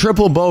 a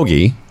triple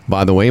bogey,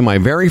 by the way, my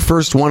very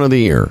first one of the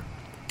year.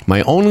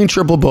 My only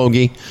triple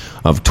bogey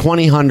of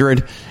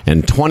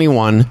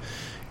 2,021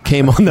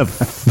 came on the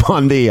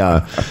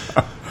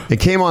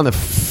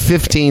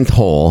 15th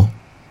hole,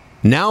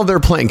 Now they're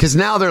playing, because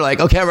now they're like,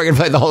 okay, we're going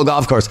to play the whole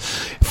golf course.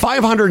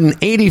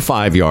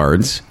 585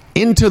 yards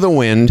into the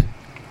wind.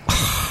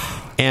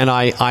 And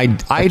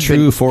I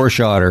true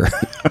four-shotter.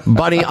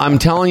 Buddy, I'm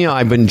telling you,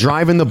 I've been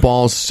driving the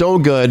ball so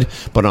good,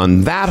 but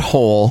on that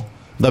hole,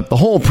 the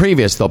hole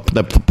previous, the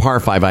par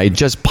 5, I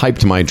just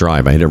piped my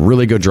drive. I had a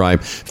really good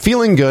drive,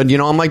 feeling good.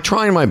 I'm like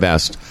trying my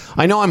best.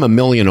 I know I'm a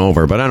million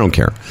over, but I don't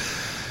care.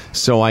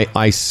 So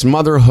I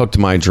smother hooked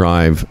my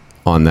drive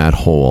on that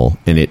hole,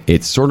 and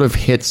it sort of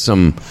hit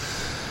some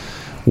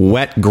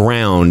wet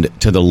ground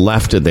to the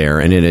left of there,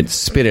 and it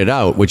spit it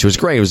out, which was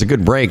great. It was a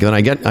good break. Then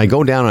I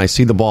go down and I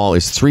see the ball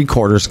is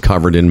 3/4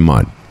 covered in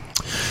mud.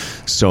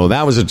 So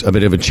that was a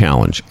bit of a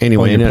challenge.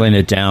 Anyway, you're playing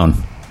it down.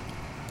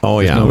 Oh,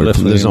 yeah.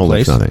 There's no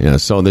lift, nothing. Yeah,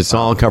 so it's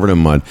all covered in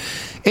mud.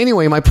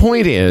 Anyway, my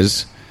point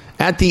is,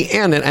 at the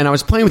end, and I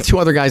was playing with two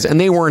other guys, and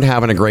they weren't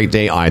having a great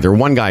day either.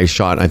 One guy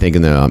shot, I think,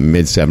 in the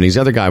mid-70s.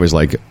 The other guy was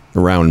like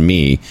around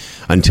me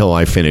until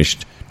I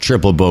finished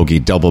triple bogey,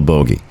 double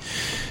bogey.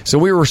 So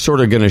we were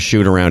sort of going to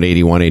shoot around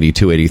 81,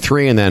 82,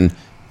 83, and then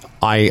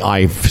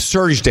I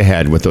surged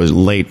ahead with those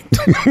late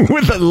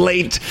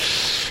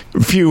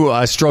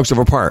few strokes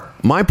over par.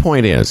 My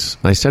point is,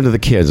 I said to the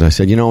kids, I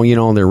said,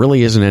 there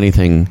really isn't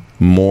anything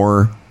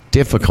more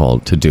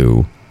difficult to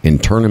do in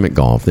tournament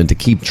golf than to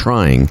keep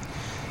trying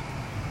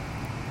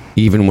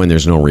even when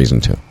there's no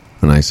reason to.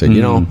 And I said,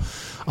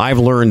 I've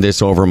learned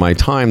this over my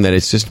time, that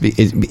it's just,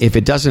 if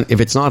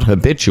it's not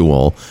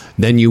habitual,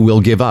 then you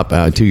will give up.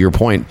 To your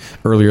point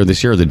earlier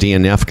this year, the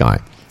DNF guy.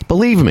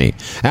 Believe me,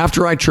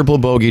 after I triple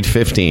bogeyed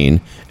 15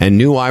 and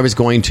knew I was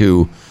going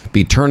to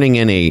be turning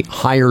in a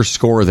higher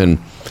score than,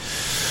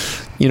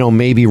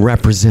 maybe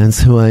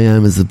represents who I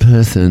am as a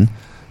person,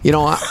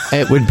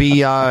 it would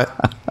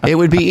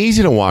be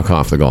easy to walk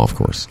off the golf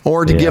course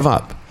or to give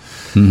up.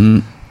 Mm-hmm.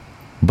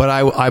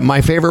 But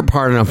my favorite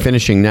part, and I'm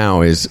finishing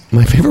now, is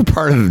my favorite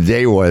part of the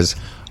day was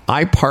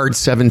I parred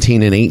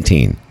 17 and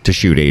 18 to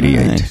shoot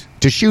 88. Nice.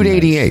 To shoot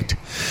 88.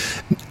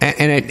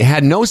 And it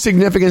had no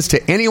significance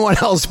to anyone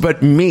else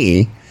but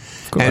me.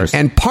 Of course.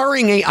 And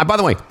parring, by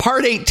the way,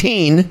 parred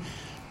 18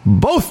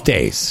 both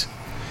days.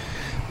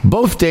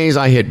 Both days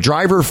I hit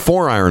driver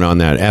 4-iron on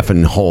that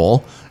effing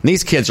hole. And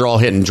these kids are all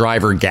hitting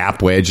driver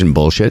gap wedge and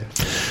bullshit.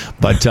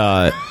 But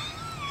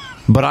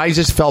I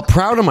just felt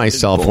proud of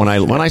myself when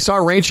I saw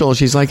Rachel.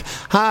 She's like,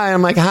 hi.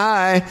 I'm like,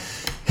 hi.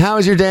 How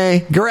was your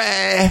day?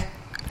 Great.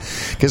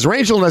 Because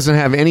Rachel doesn't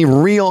have any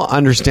real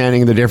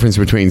understanding of the difference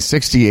between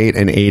 68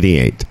 and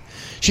 88.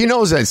 She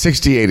knows that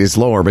 68 is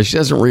lower, but she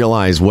doesn't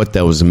realize what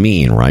those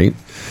mean, right?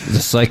 The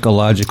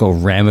psychological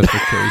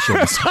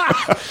ramifications.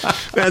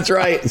 That's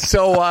right.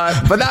 So,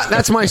 but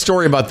that's my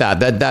story about that.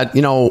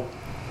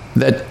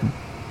 That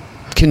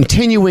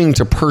continuing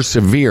to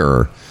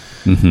persevere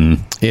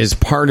is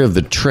part of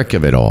the trick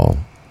of it all.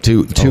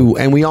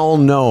 And we all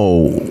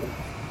know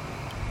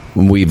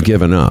we've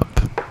given up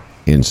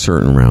in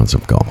certain rounds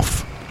of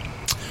golf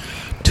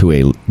to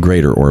a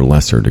greater or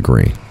lesser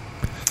degree.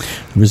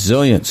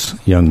 Resilience,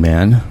 young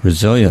man.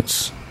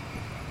 Resilience.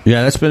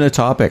 Yeah, that's been a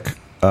topic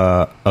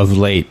of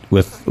late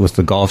with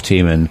the golf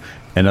team and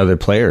other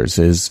players.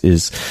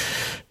 Is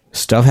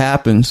stuff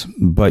happens,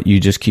 but you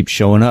just keep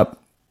showing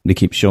up. They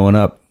keep showing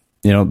up.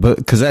 But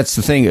because that's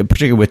the thing,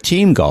 particularly with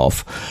team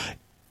golf.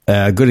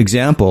 A good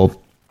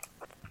example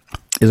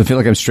is, I feel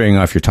like I'm straying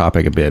off your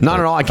topic a bit. Not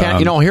at all. I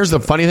can't. Here's the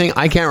funny thing.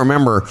 I can't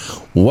remember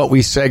what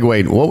we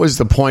segued. What was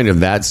the point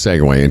of that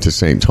segue into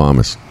St.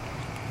 Thomas?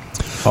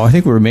 Oh, I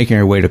think we were making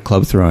our way to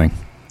club throwing.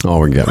 Oh,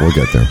 we'll get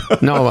there.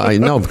 No, I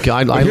love.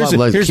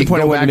 Here's the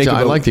point I wanted to make.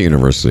 I like the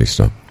university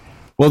stuff.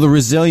 Well, the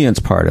resilience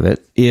part of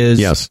it is,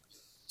 yes.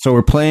 So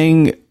we're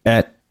playing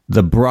at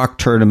the Brock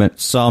Tournament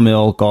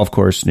Sawmill Golf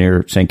Course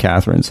near St.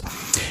 Catharines,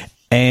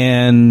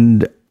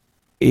 and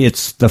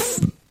it's the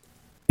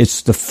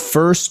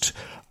first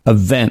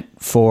event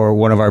for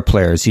one of our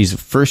players. He's a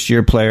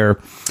first-year player,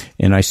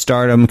 and I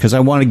start him because I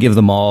want to give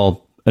them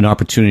all an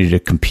opportunity to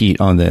compete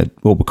on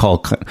what we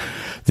call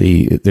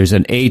there's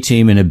an A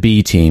team and a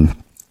B team.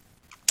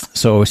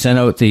 So we send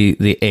out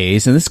the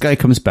A's, and this guy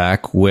comes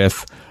back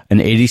with an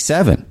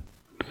 87.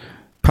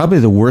 Probably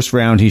the worst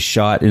round he's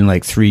shot in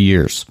like 3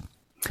 years.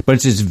 But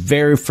it's his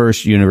very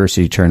first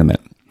university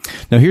tournament.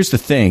 Now, here's the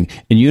thing.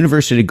 In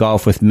university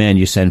golf with men,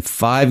 you send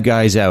 5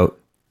 guys out,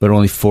 but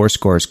only 4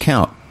 scores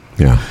count.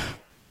 Yeah.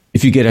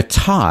 If you get a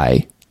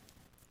tie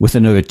with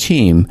another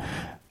team,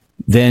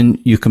 then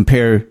you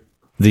compare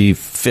the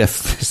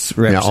fifth.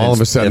 Yeah, all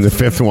of a sudden, the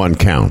fifth one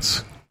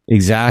counts.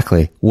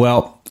 Exactly.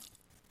 Well,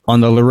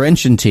 on the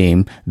Laurentian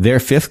team, their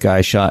fifth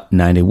guy shot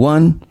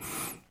 91.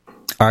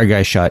 Our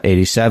guy shot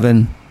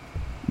 87.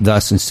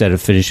 Thus, instead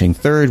of finishing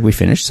third, we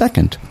finished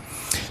second.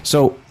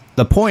 So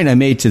the point I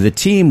made to the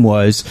team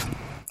is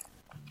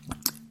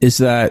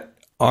that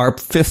our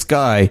fifth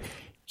guy,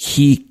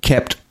 he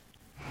kept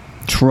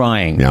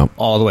trying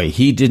all the way.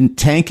 He didn't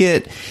tank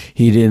it.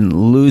 He didn't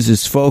lose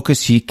his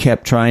focus. He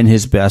kept trying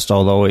his best,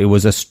 although it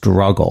was a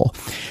struggle.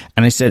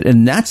 And I said,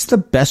 and that's the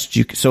best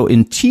you can. So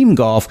in team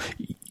golf,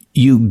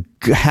 you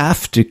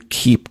have to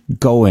keep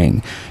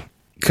going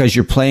because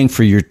you're playing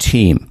for your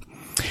team.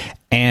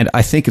 And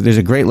I think there's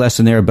a great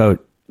lesson there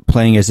about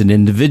playing as an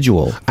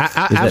individual.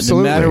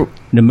 Absolutely.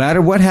 No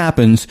matter what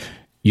happens,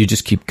 you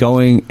just keep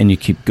going and you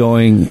keep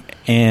going.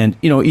 And,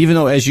 even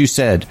though, as you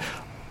said,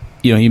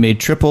 you made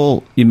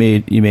triple, you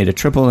made a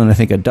triple and I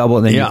think a double,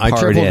 and then you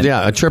parred in.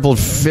 Yeah, I tripled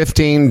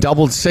 15,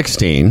 doubled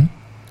 16,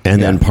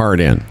 and then parred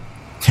in.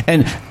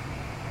 And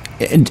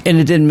it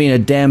didn't mean a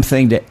damn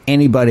thing to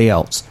anybody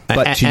else,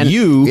 but to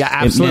you,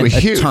 absolutely it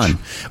meant huge. a ton.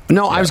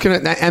 No, I was gonna,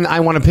 and I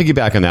want to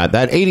piggyback on that.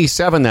 That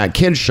 87, that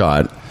kid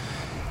shot.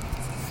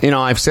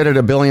 I've said it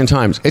a billion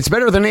times. It's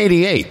better than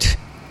 88.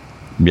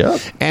 Yeah.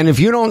 And if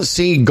you don't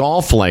see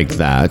golf like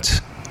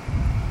that,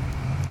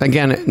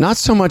 again, not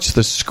so much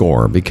the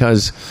score,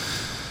 because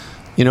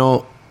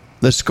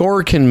the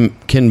score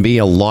can be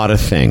a lot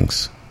of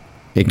things.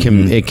 It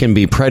can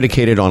be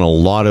predicated on a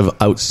lot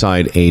of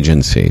outside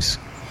agencies.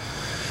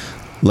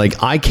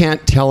 Like, I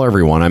can't tell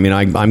everyone. I mean,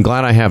 I'm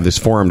glad I have this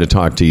forum to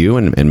talk to you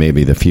and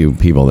maybe the few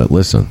people that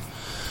listen.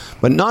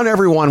 But not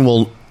everyone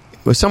will.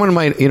 Someone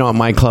might, at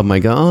my club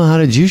might go, "Oh, how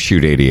did you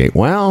shoot 88?"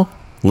 Well,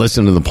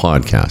 listen to the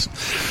podcast.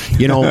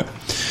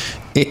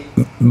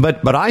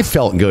 But I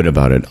felt good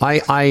about it. I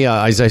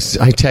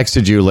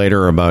texted you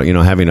later about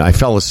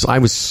I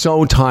was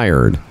so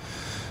tired.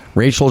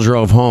 Rachel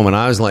drove home and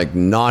I was like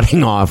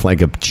nodding off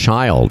like a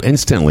child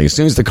instantly. As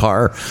soon as the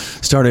car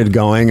started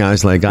going, I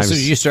was like, so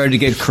you started to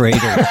get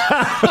cratered.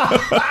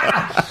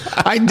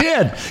 I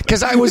did,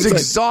 because I was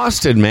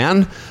exhausted,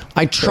 man.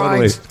 I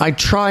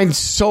tried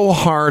so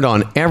hard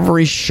on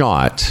every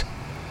shot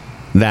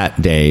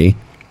that day.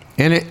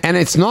 And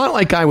it's not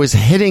like I was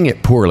hitting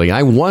it poorly.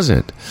 I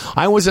wasn't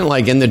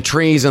like in the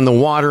trees and the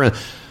water.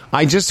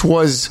 I just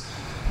was,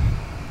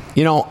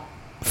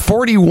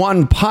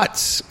 41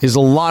 putts is a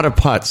lot of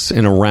putts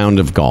in a round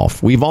of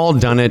golf. We've all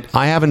done it.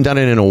 I haven't done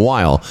it in a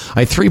while.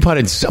 I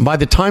 3-putted. By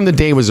the time the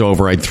day was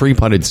over, I'd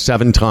 3-putted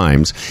 7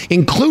 times,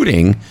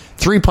 including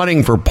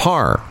 3-putting for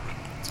par.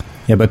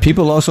 Yeah, but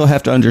people also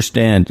have to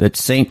understand that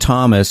St.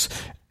 Thomas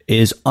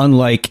is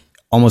unlike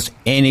almost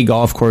any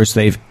golf course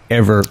they've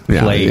ever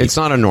played. It's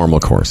not a normal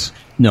course.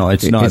 No,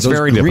 it's not. It's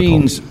very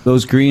difficult.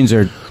 Those greens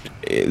are...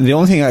 The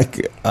only thing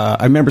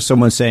I remember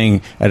someone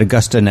saying at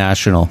Augusta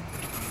National,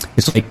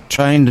 it's like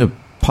trying to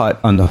putt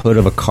on the hood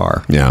of a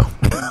car. Yeah.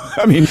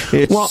 I mean,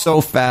 it's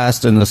so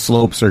fast and the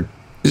slopes are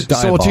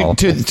diabolical.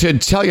 So to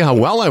tell you how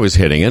well I was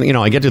hitting it,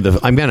 I get to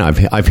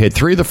I've hit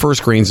 3 of the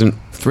first greens and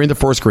 3 of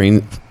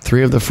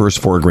the first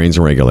 4 greens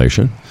in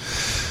regulation.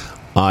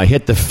 I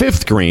hit the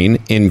 5th green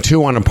in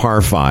 2 on a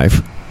par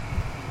 5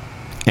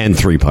 and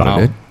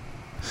 3-putted it.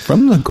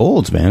 From the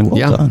Golds, man.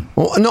 Well done.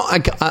 Well, no,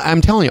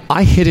 I'm telling you,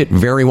 I hit it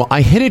very well.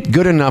 I hit it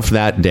good enough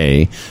that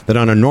day that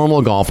on a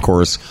normal golf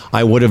course,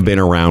 I would have been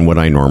around what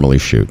I normally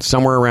shoot.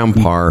 Somewhere around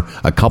par,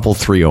 a couple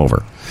 3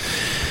 over.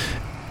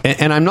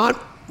 And I'm not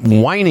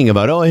whining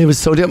about, it was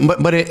so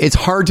different, but it's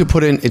hard to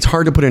put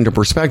into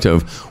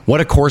perspective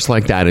what a course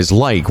like that is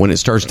like when it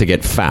starts to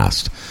get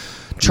fast.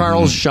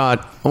 Charles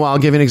shot, I'll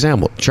give you an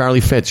example.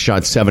 Charlie Fitz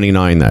shot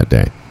 79 that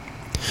day.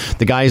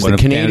 The guy's one the of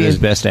Canadian Canada's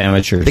best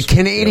amateurs. The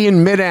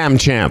Canadian Mid-Am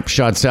champ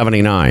shot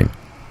 79.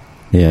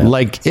 Yeah.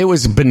 Like, it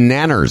was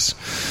bananas.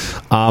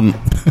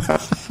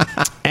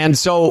 And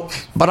so,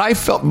 but I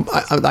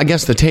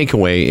guess the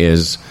takeaway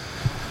is,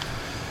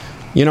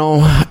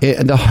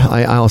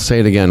 I'll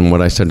say it again,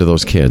 what I said to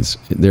those kids.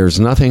 There's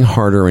nothing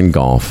harder in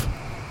golf,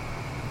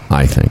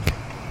 I think,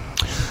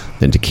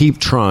 than to keep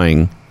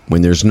trying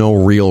when there's no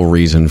real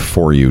reason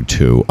for you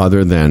to,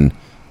 other than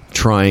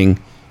trying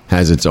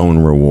has its own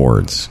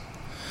rewards.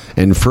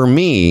 And for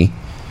me,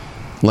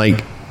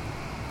 like,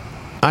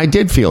 I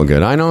did feel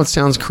good. I know it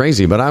sounds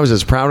crazy, but I was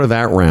as proud of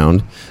that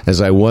round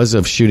as I was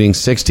of shooting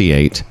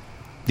 68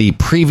 the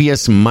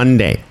previous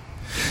Monday.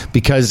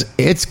 Because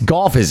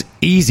golf is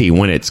easy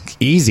when it's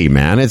easy,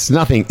 man. It's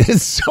nothing.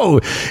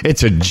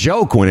 It's a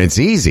joke when it's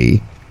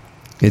easy.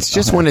 It's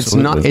just when it's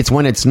not. It's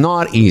when it's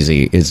not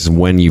easy is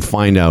when you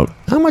find out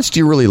how much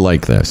do you really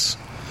like this,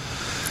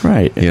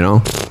 right?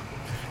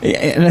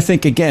 And I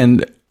think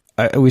again,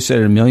 we said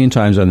it a million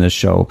times on this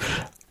show.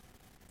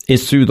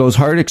 It's through those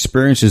hard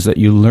experiences that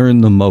you learn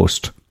the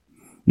most.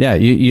 Yeah,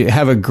 you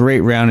have a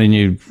great round and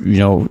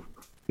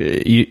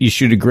you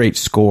shoot a great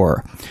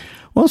score.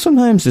 Well,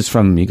 sometimes it's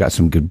from you got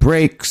some good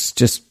breaks.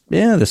 Just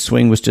the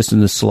swing was just in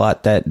the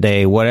slot that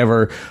day.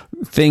 Whatever,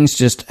 things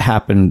just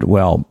happened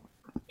well.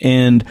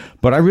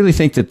 But I really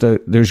think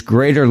that there's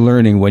greater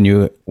learning when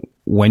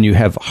you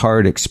have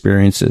hard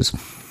experiences.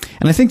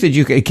 And I think that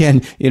you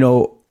again,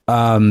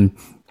 the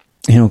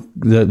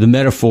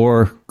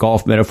metaphor,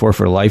 golf metaphor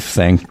for life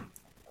thing.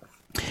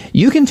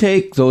 You can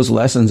take those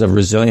lessons of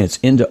resilience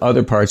into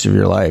other parts of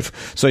your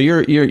life. So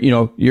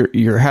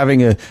you're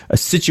having a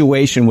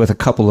situation with a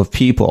couple of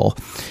people,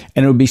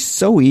 and it would be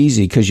so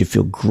easy because you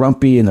feel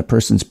grumpy and the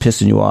person's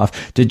pissing you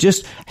off to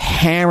just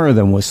hammer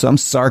them with some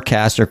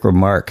sarcastic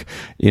remark,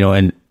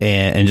 and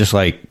just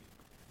like,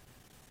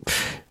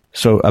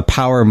 so a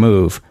power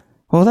move.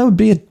 Well, that would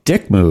be a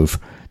dick move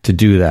to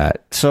do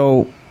that.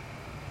 So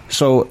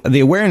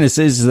the awareness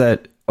is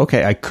that,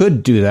 okay, I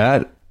could do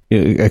that.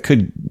 I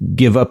could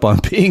give up on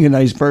being a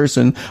nice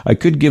person. I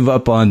could give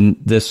up on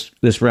this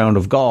round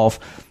of golf.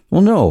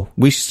 Well, no,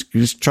 we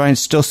just try and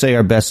still say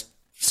our best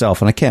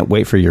self. And I can't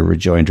wait for your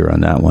rejoinder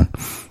on that one.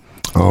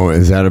 Oh,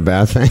 is that a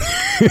bad thing?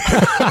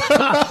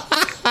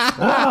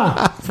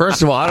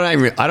 First of all,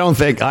 I don't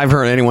think I've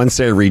heard anyone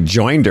say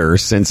rejoinder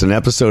since an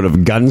episode of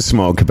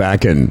Gunsmoke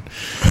back in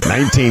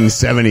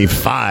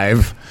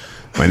 1975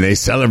 when they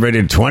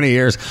celebrated 20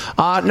 years.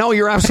 No,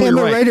 you're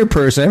absolutely right. I'm a writer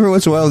person. Every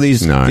once in a while,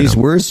 these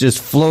words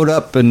just float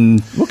up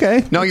and,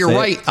 okay. No, you're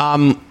right.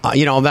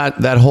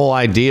 That whole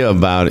idea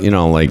about,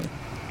 like,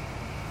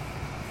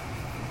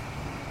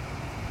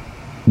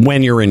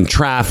 when you're in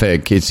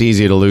traffic, it's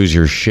easy to lose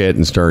your shit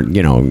and start,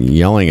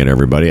 yelling at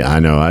everybody. I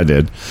know I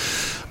did.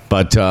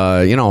 But,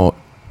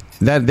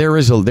 that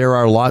there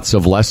are lots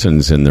of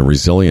lessons in the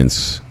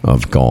resilience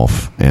of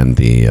golf and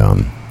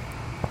the,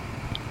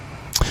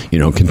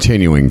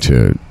 continuing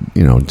to,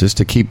 just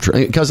to keep,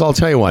 because I'll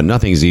tell you what,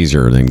 nothing's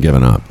easier than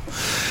giving up.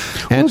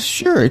 And, well,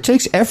 sure. It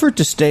takes effort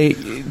to stay,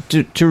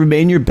 to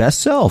remain your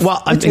best self.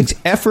 Well, it takes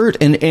effort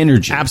and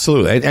energy.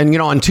 Absolutely.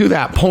 And to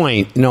that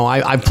point,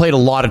 I've played a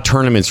lot of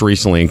tournaments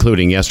recently,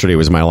 including yesterday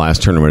was my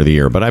last tournament of the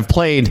year, but I've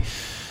played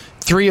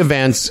 3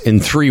 events in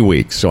 3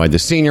 weeks. So I had the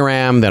Senior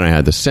Am, then I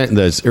had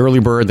the Early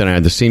Bird, then I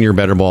had the Senior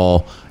Better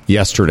Ball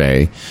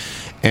yesterday.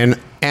 And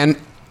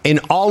in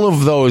all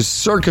of those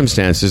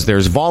circumstances,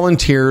 there's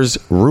volunteers,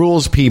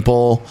 rules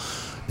people,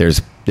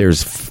 there's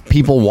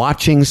people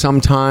watching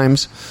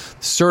sometimes,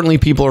 certainly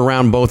people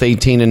around both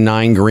 18 and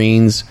 9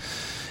 greens.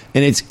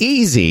 And it's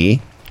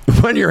easy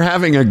when you're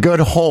having a good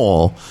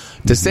hole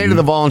to say to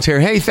the volunteer,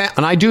 hey,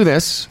 and I do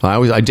this. I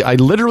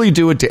literally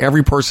do it to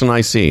every person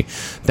I see.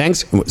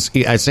 Thanks,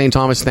 at St.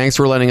 Thomas, thanks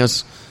for letting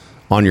us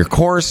on your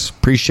course.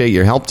 Appreciate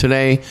your help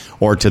today.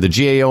 Or to the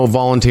GAO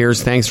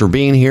volunteers, thanks for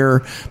being here.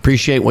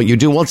 Appreciate what you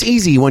do. Well, it's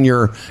easy when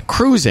you're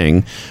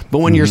cruising, but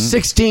when you're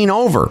 16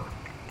 over,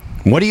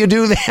 what do you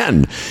do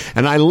then?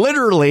 And I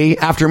literally,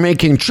 after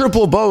making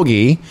triple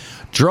bogey,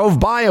 drove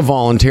by a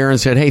volunteer and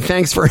said, hey,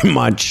 thanks very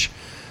much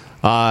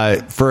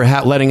for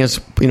letting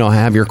us,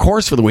 have your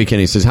course for the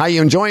weekend. He says, how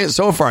you enjoying it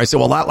so far? I said,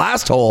 well, that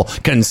last hole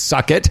can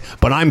suck it,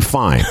 but I'm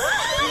fine.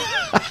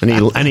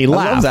 and he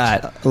laughed.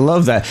 I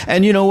love that.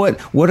 And you know what?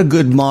 What a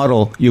good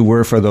model you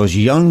were for those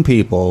young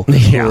people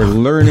who were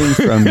learning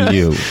from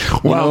you.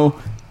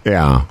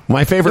 Yeah.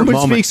 My favorite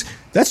moment.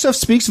 That stuff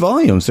speaks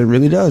volumes. It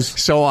really does.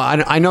 So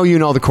I know you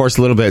know the course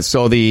a little bit.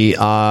 So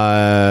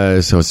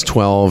so it's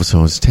 12,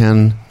 so it's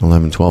 10,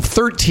 11, 12.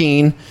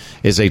 13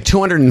 is a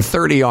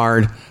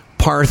 230-yard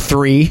par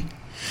 3.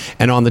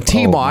 And on the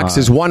tee box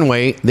is one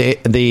way.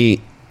 The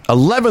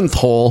 11th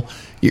hole,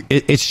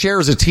 it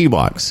shares a tee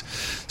box.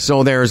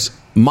 So there's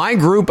my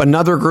group,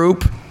 another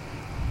group,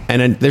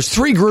 and then there's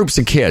 3 groups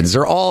of kids.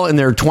 They're all in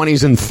their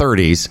 20s and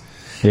 30s.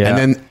 Yeah.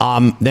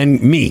 And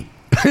then me.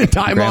 And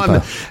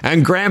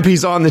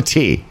Grampy's on the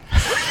tee.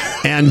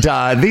 And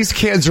these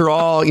kids are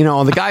all,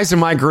 the guys in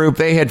my group,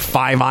 they hit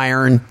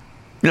 5-iron.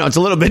 It's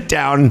a little bit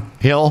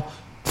downhill,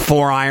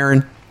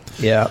 4-iron.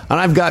 Yeah. And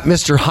I've got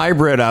Mr.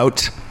 Hybrid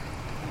out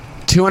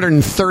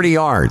 230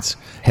 yards.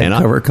 Head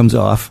cover comes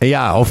off.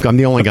 Yeah, I'm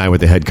the only guy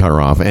with the head cover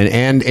off.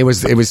 And it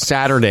was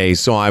Saturday,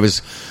 so I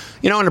was,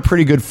 in a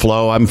pretty good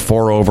flow. I'm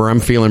 4 over.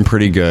 I'm feeling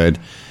pretty good.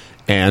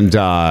 And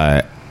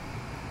I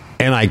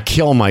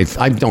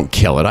don't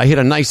kill it. I hit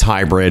a nice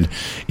hybrid.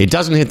 It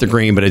doesn't hit the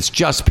green, but it's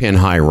just pin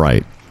high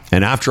right.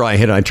 And after I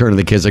hit it, I turn to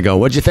the kids. I go,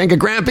 "What'd you think of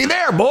Grampy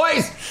there,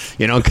 boys?"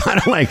 Kind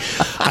of like,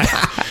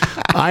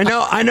 I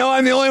know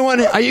I'm the only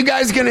one. Are you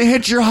guys going to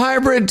hit your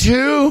hybrid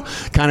too?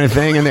 Kind of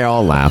thing. And they're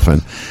all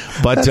laughing.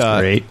 But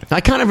great.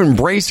 I kind of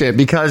embrace it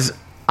because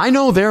I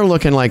know they're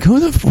looking like,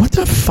 what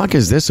the fuck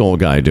is this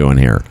old guy doing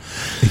here?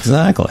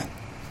 Exactly.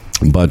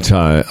 But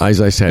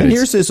as I said, and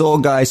here's this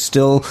old guy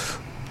still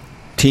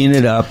teeing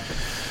it up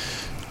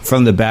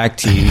from the back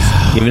tees,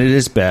 giving it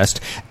his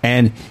best,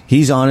 and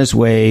he's on his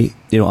way,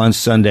 on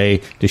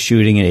Sunday to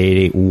shooting an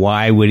 80.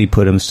 Why would he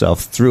put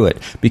himself through it?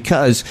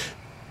 Because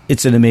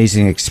it's an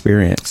amazing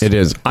experience. It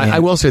is. I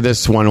will say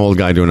this: one old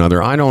guy to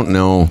another. I don't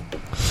know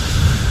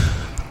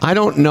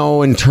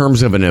in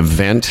terms of an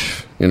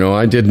event.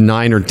 I did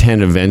 9 or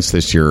 10 events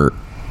this year.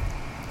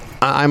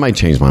 I might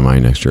change my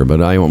mind next year, but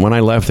when I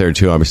left there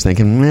too, I was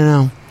thinking,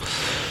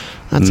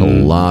 that's a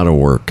lot of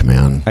work,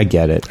 man. I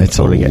get it. It's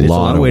totally It's a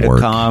long way work.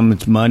 to come.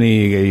 It's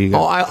money.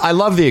 I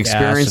love the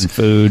experience and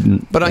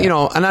food, but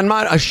and I'm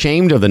not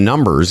ashamed of the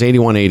numbers,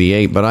 81,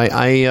 88. But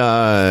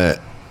I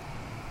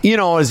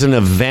as an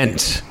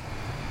event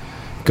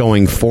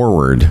going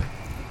forward,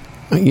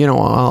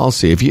 I'll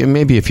see if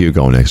you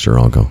go next year,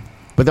 I'll go.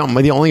 But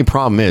the only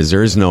problem is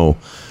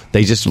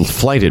they just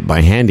flight it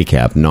by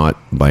handicap, not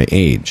by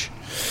age.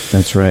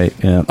 That's right.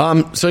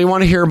 Yeah. So you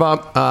want to hear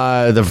about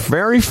the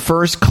very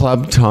first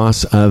club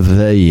toss of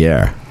the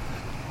year?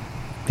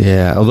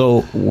 Yeah.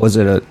 Although,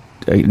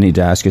 I need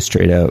to ask you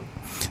straight out.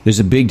 There's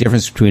a big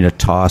difference between a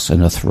toss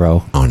and a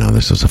throw. Oh no,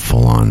 this was a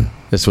full on.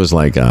 This was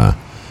like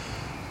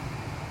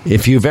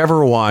if you've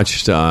ever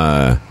watched,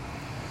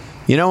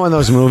 You know, in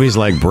those movies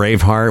like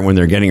Braveheart when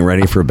they're getting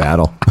ready for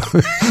battle,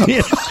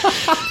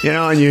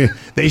 and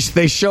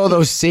they show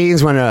those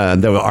scenes when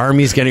the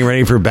army's getting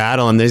ready for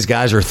battle and these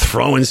guys are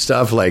throwing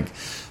stuff it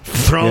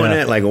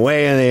like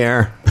way in the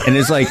air, and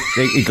it's like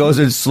it goes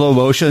in slow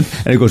motion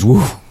and it goes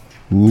woof,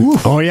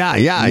 woof. Oh yeah.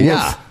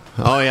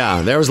 Oh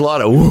yeah. There was a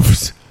lot of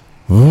woofs.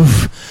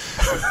 Woof.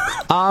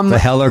 The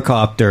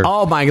helicopter.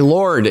 Oh my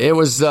Lord! It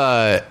was,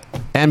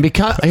 and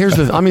because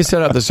let me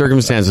set up the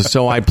circumstances.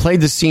 So I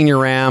played the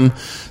senior am.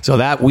 So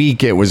that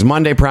week it was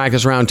Monday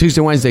practice round,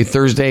 Tuesday, Wednesday,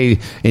 Thursday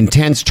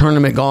intense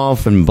tournament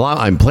golf, and blah.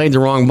 I played the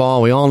wrong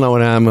ball. We all know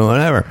what happened.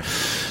 Whatever.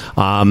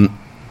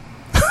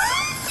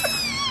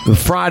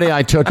 Friday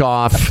I took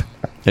off.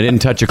 I didn't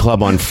touch a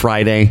club on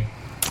Friday.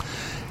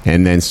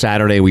 And then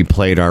Saturday, we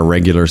played our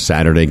regular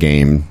Saturday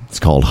game. It's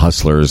called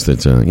Hustlers.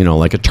 That's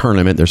like a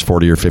tournament. There's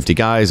 40 or 50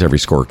 guys. Every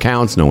score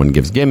counts. No one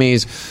gives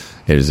gimmies.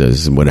 It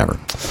is whatever.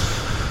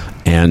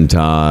 And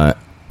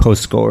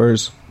post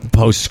scores.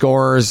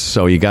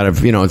 So you got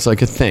to, it's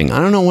like a thing. I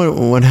don't know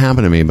what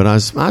happened to me, but I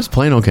was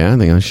playing okay. I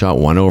think I shot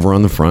one over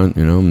on the front.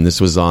 And this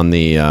was on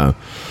the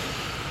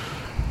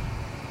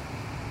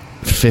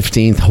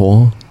 15th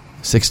hole,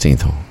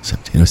 16th hole,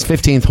 17th. It was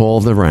 15th hole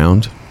of the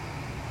round,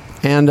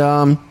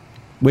 and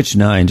which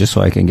 9, just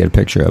so I can get a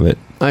picture of it.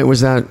 It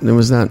was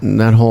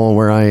that hole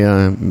where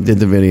I did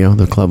the video,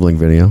 the Club Link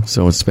video.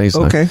 So it's space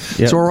 9. Okay.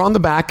 Yep. So we're on the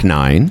back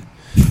 9.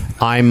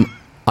 I'm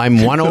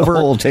one over. The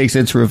hole takes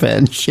its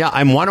revenge. Yeah,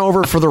 I'm one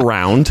over for the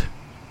round.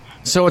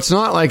 So it's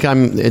not like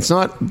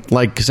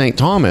St.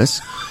 Thomas.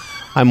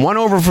 I'm one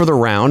over for the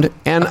round,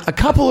 and a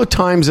couple of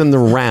times in the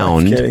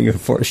round, I'm getting a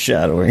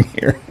foreshadowing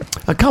here.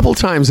 A couple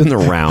times in the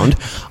round,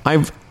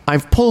 I've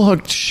pull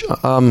hooked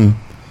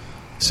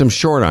some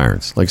short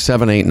irons, like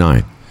 7, 8,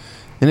 9,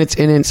 and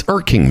it's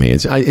irking me.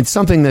 It's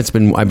something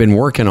I've been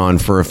working on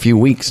for a few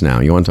weeks now.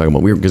 You want to talk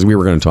about because we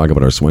were going to talk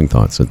about our swing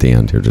thoughts at the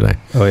end here today.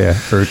 Oh yeah,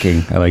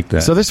 irking. I like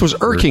that. So this was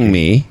irking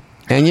me,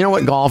 and you know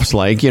what golf's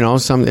like.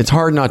 It's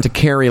hard not to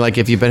carry. Like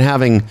if you've been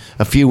having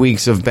a few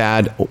weeks of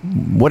bad,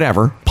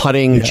 whatever,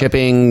 putting,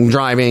 chipping,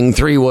 driving,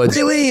 3 woods.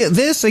 Really,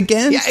 this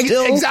again? Yeah,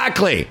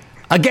 exactly.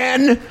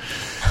 Again.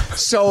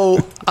 So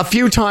a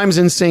few times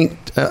in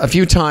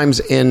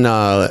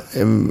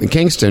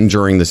Kingston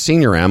during the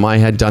senior am, I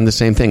had done the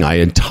same thing. I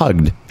had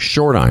tugged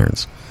short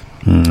irons.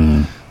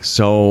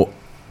 So,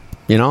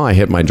 I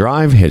hit my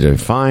drive, hit it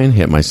fine.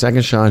 Hit my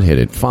second shot, hit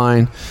it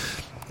fine.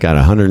 Got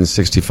a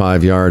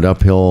 165-yard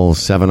uphill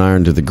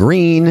 7-iron to the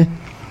green,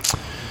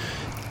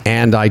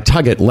 and I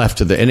tug it left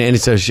to the and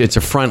it's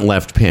a front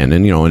left pin,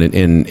 and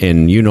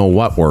in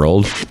what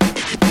world.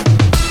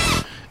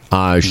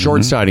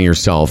 Short-siding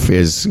yourself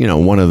is,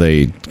 one of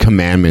the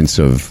commandments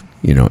of,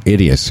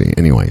 idiocy.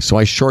 Anyway, so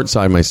I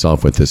short-side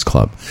myself with this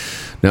club.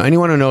 Now,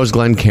 anyone who knows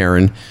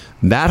Glencairn,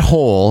 that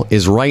hole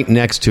is right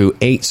next to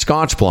 8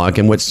 Scotch Block,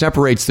 and what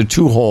separates the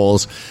 2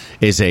 holes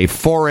is a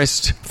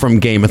forest from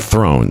Game of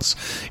Thrones.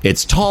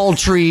 It's tall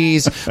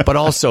trees, but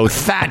also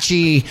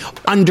thatchy,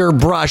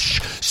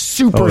 underbrush,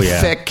 super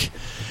thick.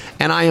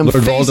 And I am Lord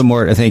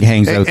Voldemort, I think,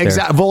 hangs out there.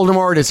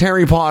 Voldemort, it's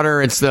Harry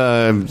Potter, it's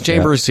the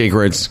Chamber of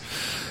Secrets.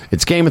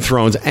 It's Game of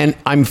Thrones, and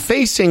I'm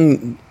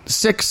facing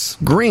 6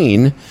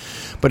 green,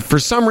 but for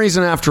some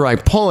reason after I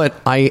pull it,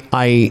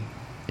 I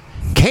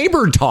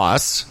caber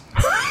toss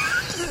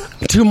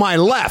to my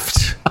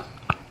left.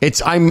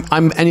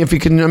 And if you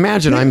can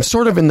imagine, I'm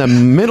sort of in the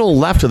middle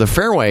left of the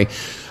fairway,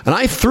 and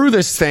I threw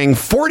this thing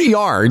 40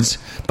 yards,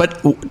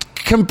 but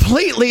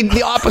completely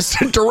the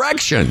opposite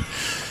direction.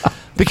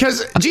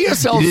 Because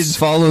GSL,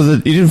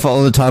 you didn't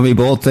follow the Tommy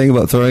Bolt thing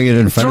about throwing it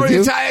in front of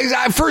you.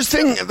 First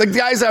thing the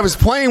guys I was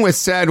playing with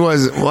said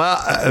was, "Well,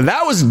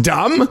 that was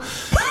dumb,"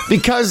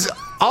 because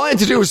all I had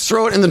to do was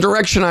throw it in the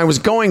direction I was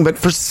going. But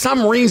for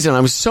some reason,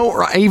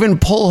 I even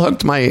pull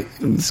hooked my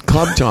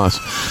club toss.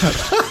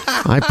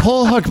 I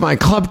pull hooked my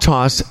club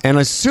toss, and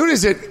as soon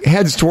as it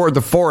heads toward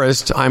the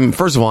forest, I'm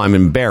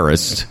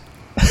embarrassed.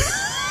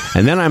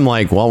 And then I'm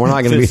like, well, we're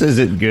not going to be... This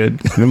isn't good.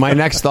 And my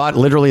next thought,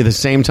 literally the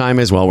same time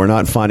is, well, we're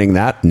not finding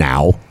that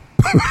now.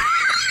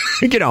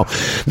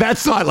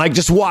 That's not like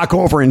just walk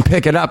over and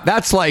pick it up.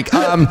 That's like,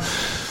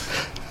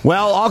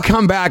 well, I'll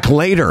come back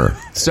later.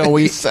 So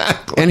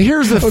exactly. And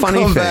here's the funny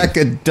thing. Come back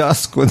at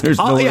dusk when there's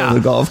no one on the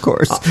golf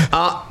course.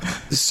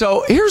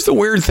 So here's the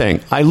weird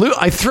thing.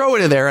 I throw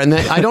it in there, and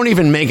then I don't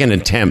even make an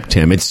attempt,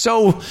 Tim. It's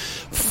so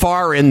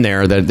far in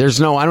there that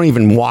I don't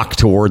even walk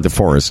toward the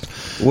forest.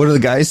 What do the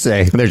guys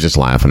say? They're just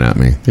laughing at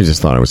me. They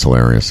just thought it was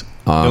hilarious.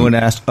 No one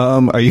asked,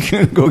 are you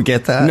going to go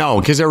get that? No,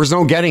 because there was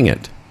no getting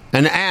it.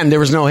 And there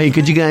was no, hey,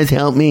 could you guys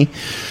help me?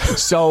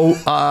 So,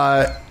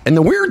 and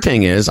the weird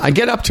thing is, I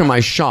get up to my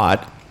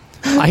shot.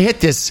 I hit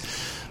this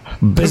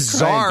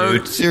bizarre... Crying,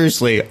 dude.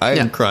 Seriously, I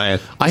am crying.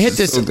 I hit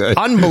this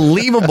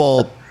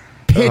unbelievable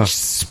pitch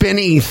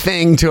spinny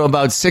thing to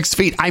about 6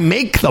 feet. I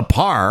make the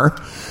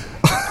par.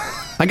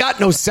 I got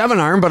no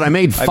 7-iron, but I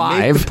made 5.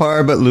 I make the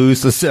par, but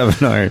lose the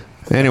 7-iron.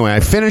 Anyway, I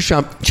finish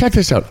up. Check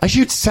this out. I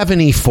shoot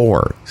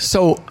 74.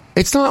 So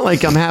it's not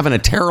like I'm having a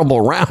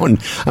terrible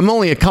round. I'm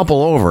only a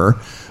couple over.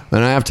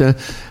 And I have to,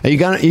 you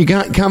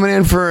got coming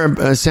in for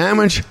a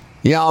sandwich?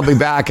 Yeah, I'll be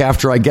back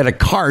after I get a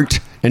cart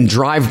and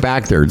drive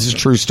back there. This is a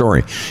true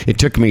story. It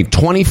took me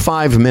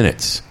 25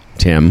 minutes,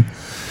 Tim.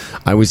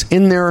 I was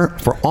in there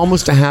for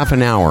almost a half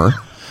an hour.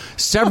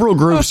 Several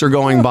groups are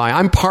going by.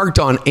 I'm parked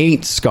on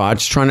 8,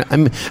 Scotch,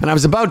 and I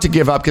was about to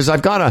give up because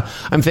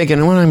I'm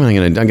thinking, what am I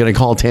going to do? I'm going to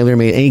call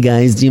TaylorMade. Hey,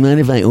 guys, do you mind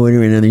if I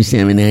order another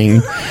salmon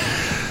egg?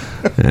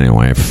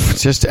 Anyway,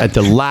 just at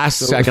the last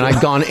second,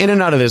 I'd gone in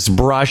and out of this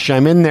brush.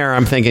 I'm in there.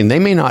 I'm thinking, they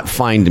may not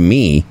find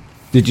me.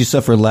 Did you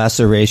suffer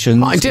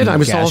lacerations? I did. I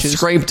was gashes? all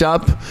scraped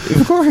up.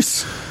 Of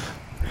course.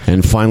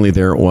 And finally,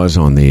 there it was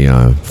on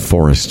the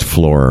forest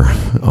floor.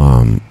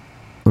 And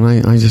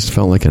I just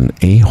felt like an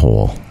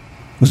a-hole.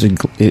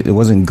 It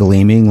wasn't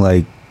gleaming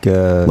like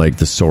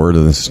the sword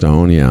of the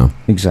stone, yeah.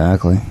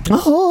 Exactly.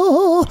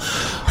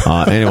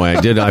 Anyway,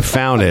 I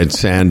found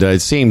it, and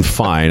it seemed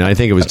fine. I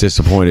think it was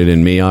disappointed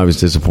in me. I was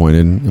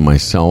disappointed in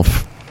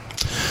myself.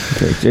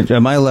 Okay.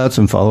 Am I allowed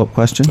some follow-up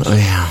questions?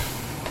 Yeah.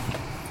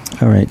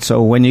 All right.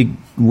 So when you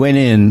went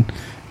in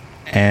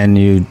and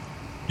you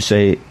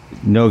say,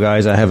 no,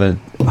 guys, I have a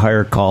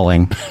higher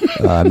calling.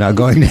 I'm not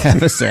going to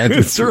have a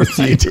sandwich. That's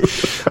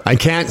right. I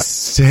can't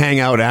hang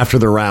out after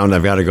the round.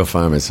 I've got to go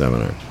find my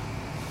seminar.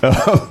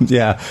 Oh,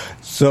 yeah.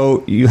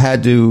 So you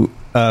had to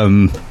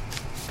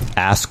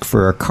ask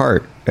for a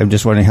cart. I'm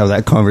just wondering how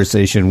that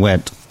conversation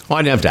went. Well,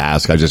 I didn't have to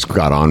ask. I just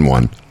got on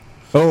one.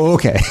 Oh,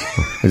 okay.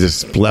 I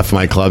just left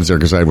my clubs there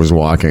because I was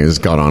walking. I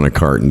just got on a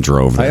cart and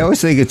drove there. I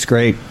always think it's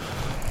great.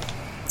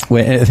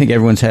 I think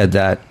everyone's had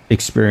that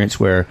experience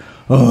where,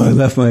 I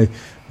left my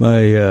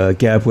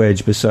gap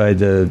wedge beside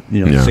the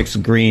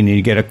 6th green, and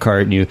you get a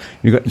cart, and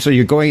so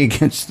you're going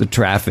against the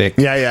traffic.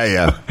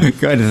 Yeah.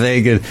 Kind of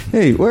thing. And,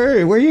 hey,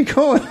 where are you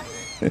going?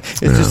 It's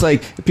just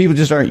like people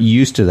just aren't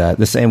used to that.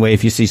 The same way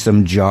if you see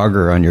some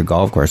jogger on your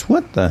golf course,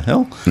 what the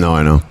hell? No,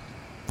 I know.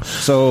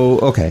 So,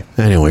 okay.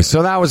 Anyway,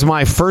 so that was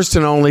my first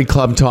and only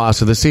club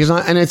toss of the season.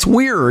 And it's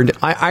weird.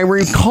 I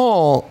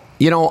recall,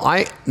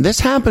 this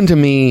happened to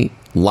me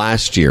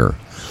last year.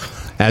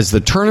 As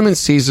the tournament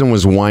season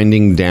was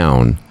winding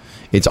down,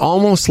 it's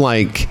almost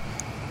like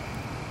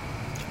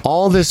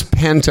all this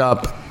pent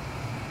up,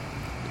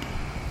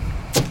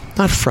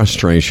 not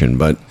frustration,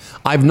 but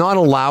I've not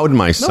allowed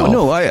myself.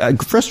 No,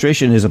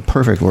 frustration is a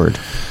perfect word.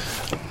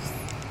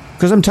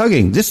 Because I'm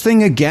tugging. This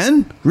thing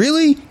again?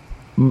 Really?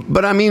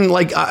 But I mean,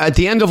 like at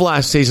the end of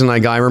last season,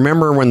 I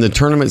remember when the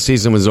tournament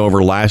season was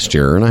over last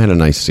year, and I had a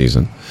nice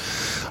season.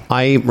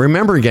 I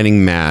remember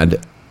getting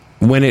mad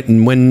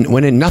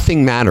when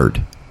nothing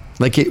mattered.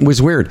 Like, it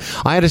was weird.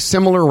 I had a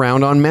similar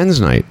round on men's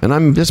night, and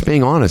I'm just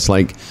being honest.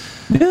 Like,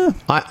 yeah,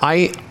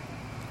 I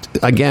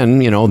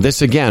again,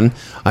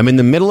 I'm in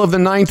the middle of the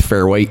 9th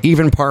fairway,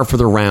 even par for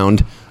the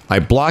round. I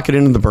block it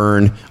into the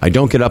burn. I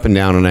don't get up and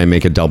down, and I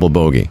make a double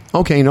bogey.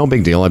 Okay, no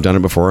big deal. I've done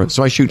it before.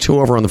 So I shoot 2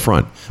 over on the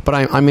front. But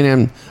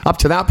I'm up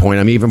to that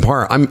point, I'm even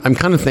par. I'm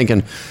kind of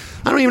thinking,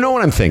 I don't even know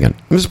what I'm thinking.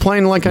 I'm just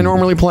playing like I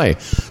normally play.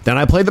 Then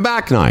I play the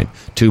back 9.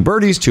 2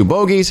 birdies, 2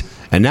 bogeys,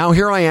 and now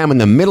here I am in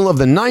the middle of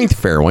the 9th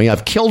fairway.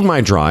 I've killed my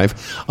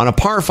drive. On a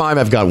par 5,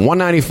 I've got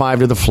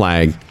 195 to the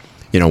flag,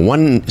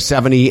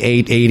 170,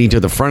 880 to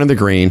the front of the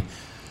green,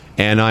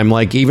 and I'm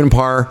like even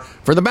par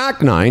for the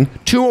back 9,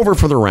 2 over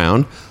for the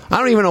round. I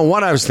don't even know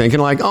what I was thinking,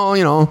 like,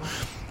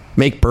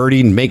 make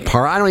birdie, make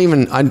par.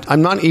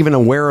 I'm not even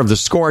aware of the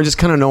score. I just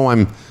kind of know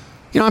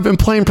I've been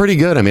playing pretty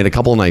good. I made a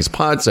couple of nice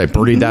putts. I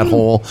birdied that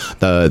hole,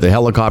 the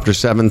helicopter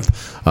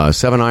 7th,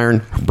 7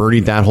 iron,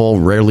 birdied that hole.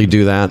 Rarely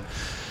do that.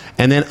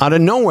 And then out of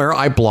nowhere,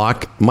 I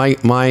block my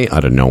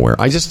out of nowhere.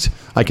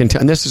 I can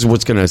tell, and this is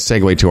what's going to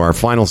segue to our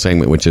final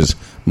segment, which is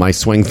my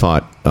swing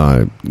thought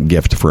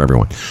gift for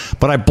everyone.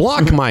 But I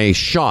block my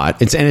shot,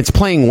 it's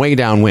playing way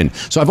downwind.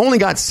 So I've only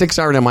got 6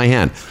 iron in my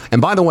hand.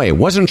 And by the way,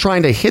 wasn't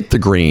trying to hit the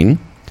green,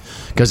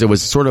 because it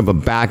was sort of a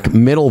back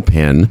middle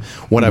pin.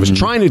 What I was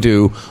trying to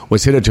do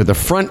was hit it to the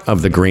front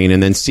of the green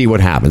and then see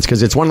what happens.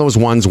 Because it's one of those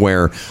ones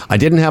where I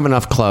didn't have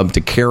enough club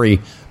to carry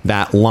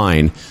that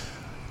line.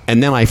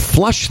 And then I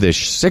flush this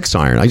 6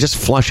 iron. I just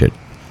flush it.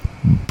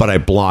 But I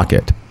block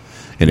it.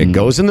 And it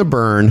goes in the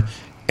burn.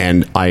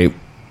 And I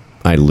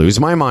lose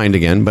my mind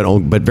again,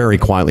 but very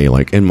quietly.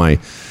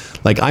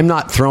 I'm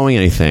not throwing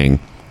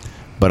anything,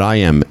 but I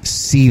am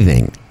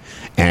seething.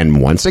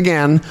 And once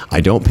again,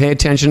 I don't pay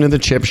attention to the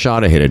chip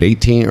shot. I hit it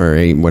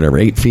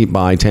 8 feet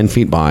by, 10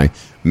 feet by,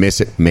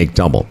 miss it, make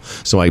double.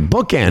 So I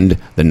bookend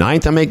the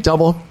 9th, I make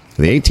double.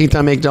 The 18th,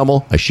 I make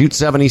double. I shoot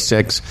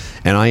 76,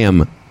 and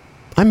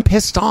I'm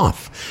pissed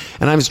off.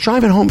 And I was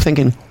driving home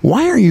thinking,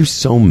 why are you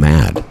so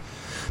mad?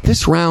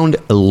 This round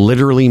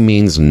literally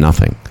means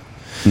nothing.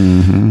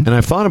 And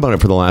I've thought about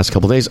it for the last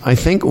couple of days. I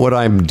think what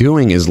I'm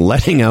doing is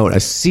letting out a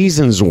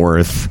season's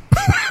worth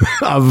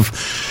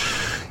of...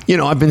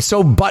 I've been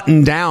so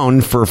buttoned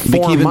down for 4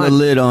 months. Keeping the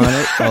lid on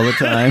it all the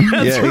time.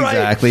 Yeah,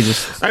 right. Exactly.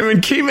 I've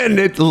been keeping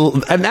it,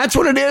 and that's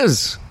what it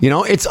is.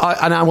 It's,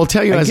 and I will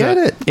tell you,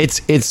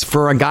 it's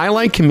for a guy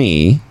like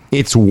me,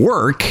 it's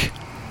work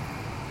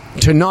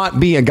to not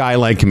be a guy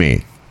like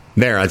me.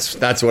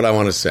 That's what I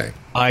want to say.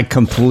 I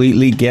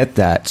completely get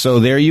that. So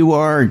there you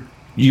are.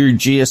 You're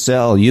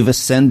GSL. You've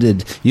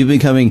ascended. You're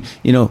becoming,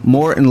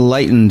 more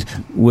enlightened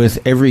with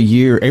every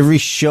year, every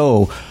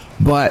show.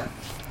 But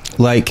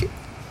like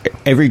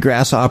every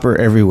grasshopper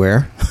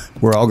everywhere,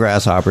 we're all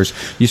grasshoppers.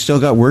 You still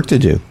got work to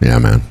do. Yeah,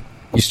 man.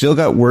 You still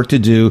got work to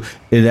do.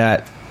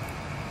 That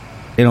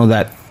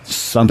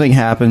something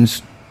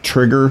happens,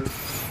 trigger,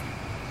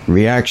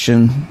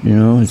 reaction.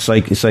 It's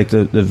like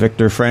the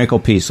Viktor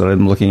Frankl piece that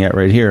I'm looking at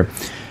right here.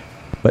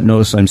 But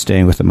notice I'm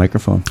staying with the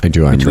microphone. I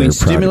do. I'm Between very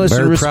stimulus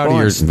proud. and Very proud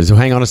of response. your. So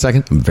hang on a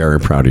second. I'm very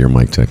proud of your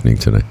mic technique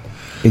today.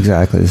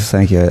 Exactly.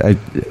 Thank you.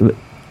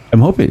 I'm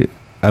hoping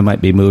I might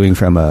be moving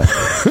from a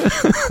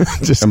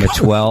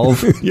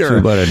 12 to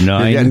about a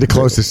 9. You're getting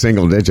close to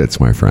single digits,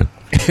 my friend.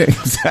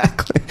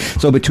 Exactly.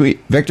 So between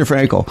Viktor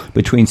Frankl,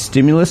 between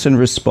stimulus and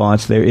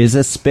response, there is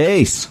a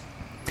space.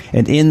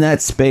 And in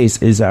that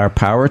space is our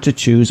power to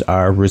choose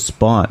our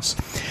response.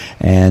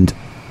 And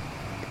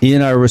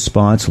in our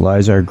response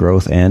lies our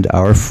growth and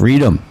our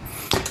freedom.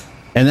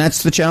 And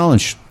that's the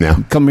challenge. Yeah.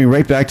 Coming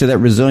right back to that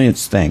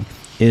resilience thing,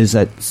 is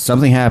that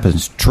something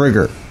happens,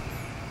 trigger.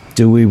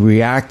 Do we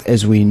react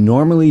as we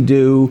normally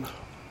do,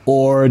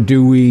 or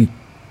do we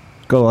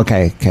go,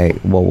 okay,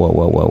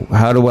 whoa.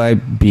 How do I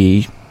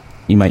be,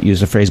 you might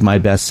use the phrase, my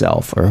best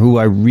self, or who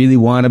I really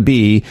want to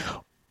be,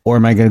 or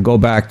am I going to go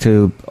back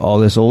to all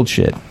this old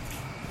shit?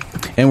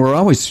 And we're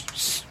always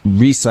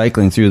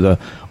recycling through the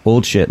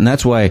old shit. And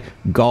that's why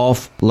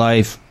golf,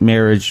 life,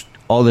 marriage,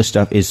 all this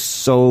stuff is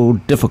so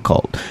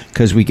difficult,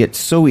 because we get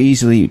so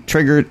easily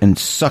triggered and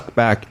sucked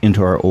back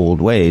into our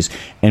old ways.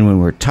 And when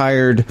we're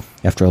tired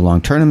after a long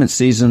tournament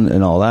season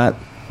and all that,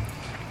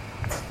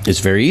 it's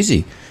very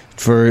easy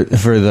for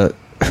Bradshaw,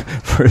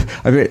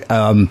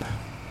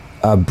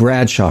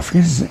 I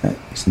forget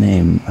his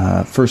name,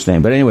 first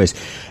name, but anyways,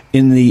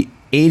 in the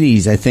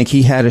 80s, I think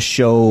he had a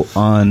show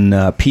on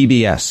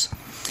PBS,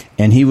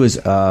 and he was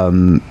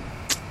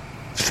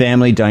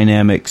family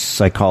dynamics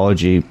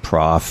psychology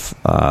prof,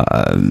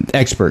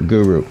 expert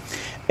guru.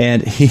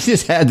 And he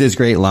just had this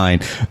great line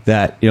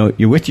that,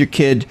 you're with your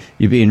kid,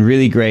 you're being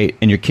really great,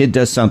 and your kid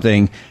does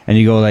something, and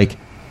you go like,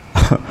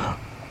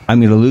 I'm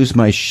going to lose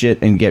my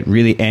shit and get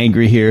really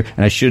angry here,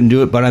 and I shouldn't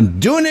do it, but I'm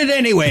doing it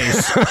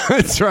anyways.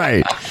 That's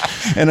right.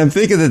 And I'm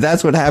thinking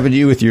that's what happened to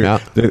you with your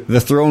the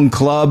thrown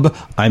club.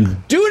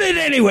 I'm doing it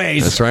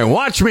anyways. That's right.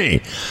 Watch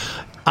me.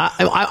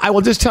 I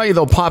will just tell you,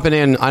 though, popping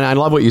in, and I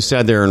love what you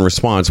said there in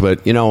response,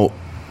 but,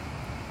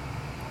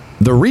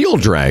 the real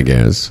drag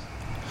is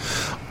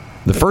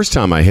the first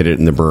time I hit it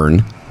in the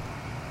burn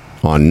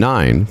on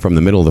 9 from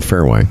the middle of the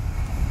fairway,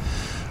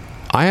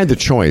 I had the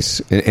choice,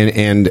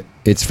 and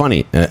it's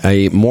funny,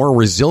 a more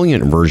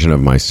resilient version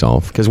of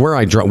myself, because where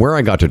I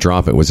got to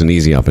drop it was an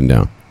easy up and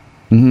down.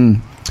 Mm-hmm.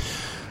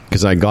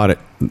 Because I got it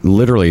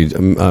literally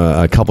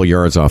a couple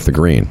yards off the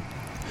green.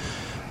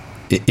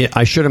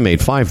 I should have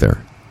made 5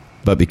 there.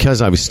 But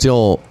because I was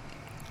still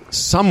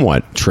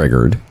somewhat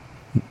triggered,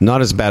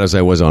 not as bad as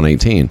I was on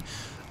 18,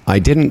 I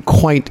didn't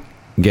quite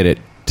get it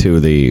to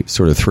the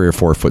sort of 3 or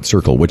 4 foot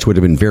circle, which would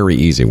have been very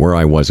easy. Where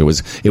I was,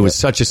 it was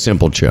such a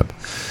simple chip.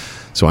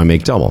 So I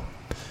make double.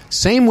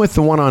 Same with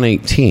the one on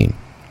 18.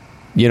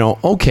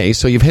 Okay,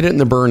 so you've hit it in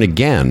the burn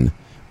again,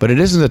 but it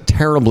isn't a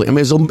terribly,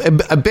 it's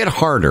a bit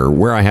harder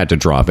where I had to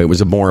drop. It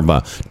was more of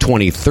a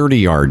 20, 30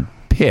 yard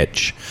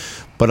pitch,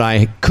 but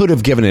I could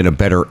have given it a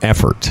better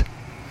effort.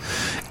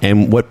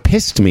 And what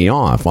pissed me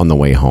off on the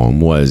way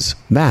home was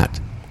that.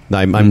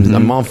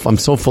 I'm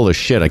so full of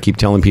shit. I keep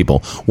telling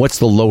people, what's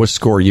the lowest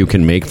score you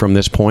can make from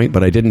this point?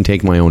 But I didn't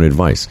take my own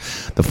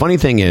advice. The funny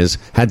thing is,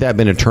 had that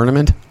been a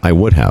tournament, I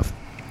would have.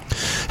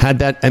 Had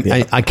that,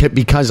 I kept,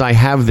 because I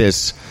have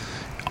this,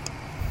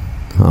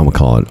 I'm going to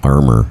call it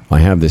armor. I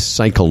have this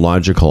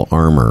psychological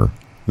armor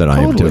that I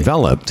have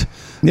developed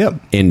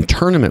in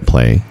tournament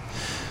play.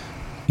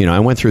 I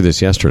went through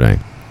this yesterday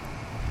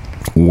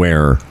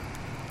where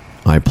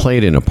I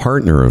played in a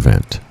partner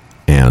event,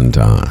 and,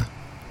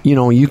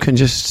 you can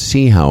just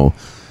see how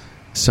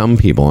some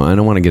people, and I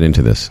don't want to get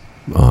into this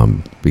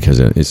because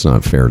it's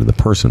not fair to the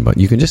person, but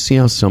you can just see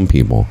how some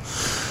people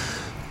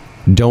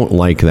don't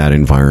like that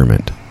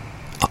environment.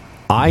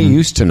 I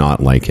used to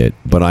not like it,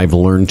 but I've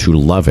learned to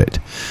love it.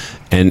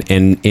 And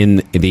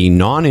in the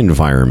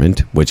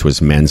non-environment, which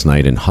was men's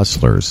night and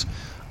hustlers,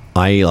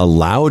 I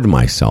allowed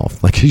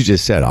myself, like you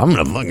just said, I'm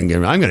going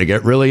to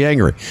get really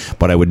angry.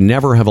 But I would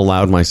never have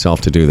allowed myself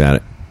to do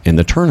that in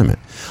the tournament.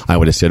 I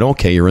would have said,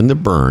 okay, you're in the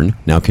burn.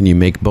 Now can you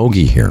make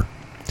bogey here?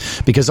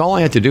 Because all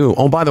I had to do,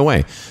 by the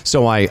way,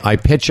 so I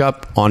pitch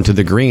up onto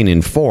the green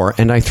in 4,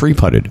 and I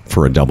 3-putted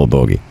for a double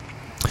bogey.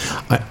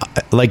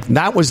 Like,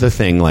 that was the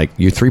thing. Like,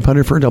 you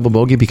 3-putted for a double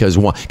bogey because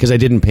I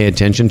didn't pay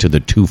attention to the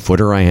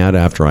 2-footer I had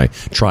after I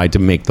tried to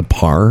make the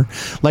par.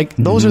 Like,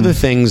 those are the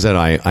things that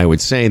I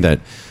would say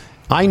that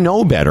I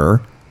know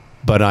better,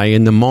 but I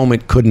in the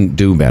moment couldn't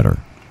do better.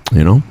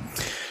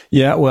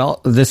 Yeah,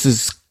 well,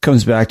 this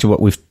comes back to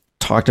what we've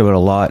talked about a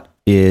lot,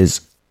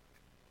 is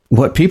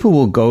what people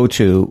will go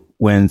to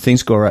when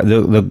things go right,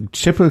 they'll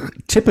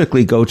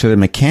typically go to the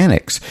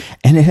mechanics,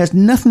 and it has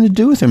nothing to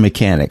do with their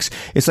mechanics.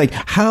 It's like,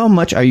 how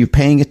much are you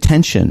paying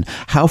attention?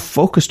 How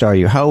focused are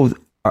you? How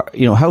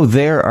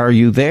there are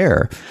you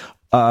there?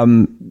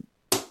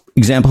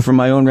 Example from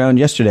my own round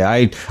yesterday.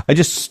 I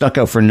just stuck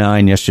out for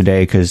 9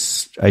 yesterday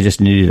because I just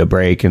needed a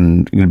break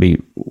and I'm going to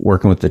be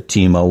working with the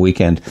team all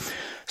weekend.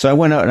 So I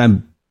went out and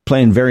I'm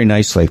playing very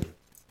nicely.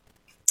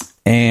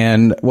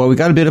 And well, we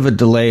got a bit of a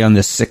delay on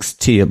this 6th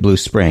tee at Blue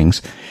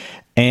Springs.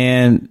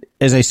 And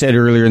as I said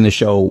earlier in the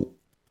show,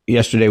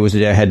 yesterday was the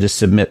day I had to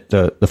submit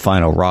the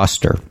final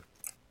roster.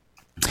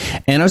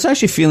 And I was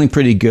actually feeling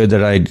pretty good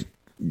that I'd,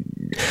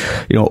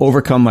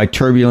 overcome my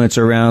turbulence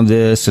around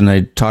this. And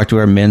I talked to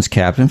our men's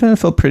captain, and I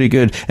felt pretty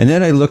good. And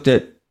then I looked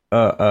at,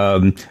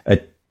 so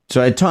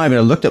I had time and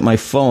I looked at my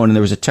phone, and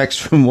there was a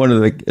text from one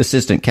of the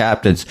assistant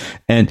captains,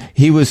 and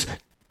he was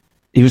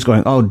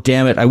going, "Oh,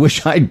 damn it. I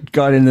wish I'd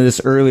got into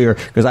this earlier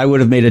because I would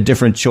have made a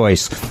different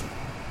choice."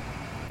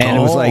 And it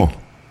was like,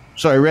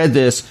 so I read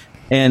this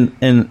and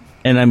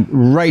I'm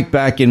right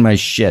back in my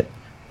shit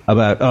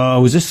about,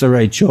 was this the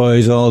right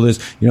choice? All this,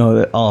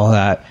 all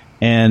that.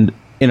 And,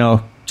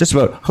 just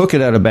about hook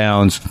it out of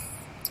bounds.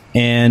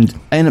 And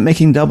I ended up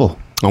making double.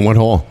 On what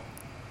hole?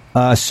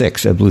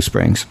 6 at Blue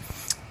Springs.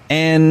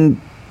 And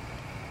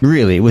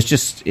really, it was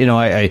just, it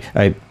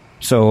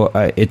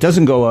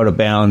doesn't go out of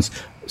bounds.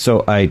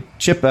 So I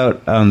chip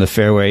out on the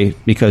fairway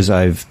because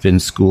I've been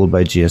schooled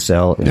by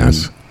GSL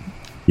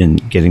in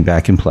getting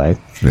back in play.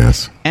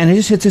 Yes. And I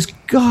just hit this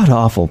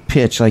god-awful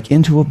pitch, like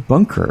into a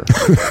bunker.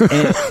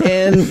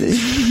 and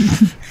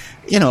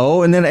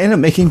then I ended up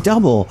making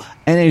double.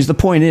 And the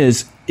point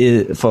is,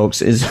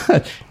 folks, is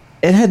it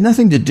had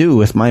nothing to do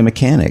with my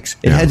mechanics.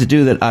 It had to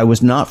do that I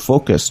was not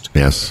focused.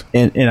 Yes.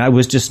 And I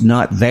was just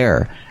not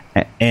there.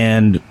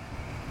 And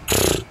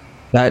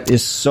that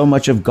is so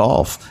much of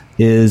golf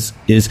is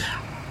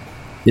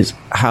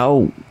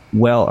how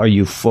well are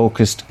you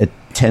focused,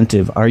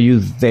 attentive? Are you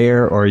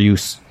there, or are you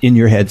in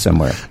your head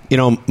somewhere?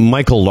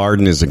 Michael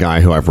Lardon is a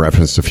guy who I've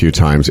referenced a few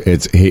times.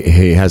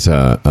 He has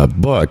a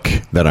book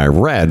that I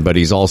read, but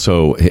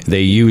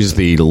they use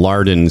the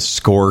Lardon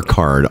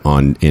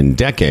scorecard in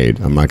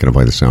Decade. I'm not going to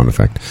play the sound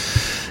effect.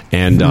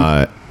 And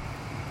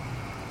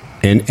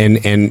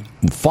and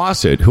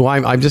Fawcett, who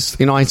I just,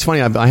 it's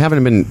funny, I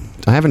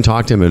haven't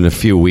talked to him in a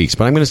few weeks,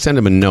 but I'm going to send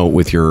him a note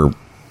with your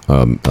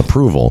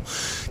approval,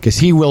 because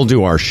he will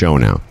do our show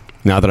now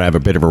that I have a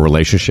bit of a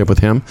relationship with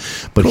him.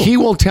 But He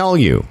will tell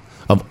you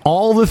of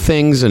all the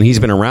things, and he's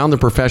been around the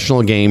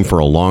professional game for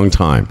a long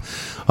time,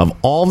 of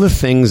all the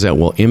things that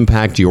will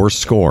impact your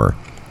score,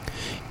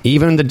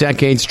 even the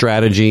Decade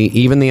strategy,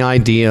 even the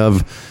idea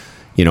of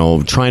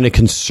trying to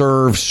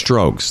conserve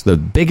strokes. The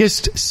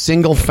biggest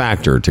single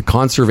factor to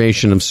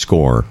conservation of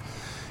score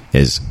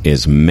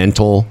is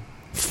mental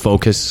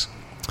focus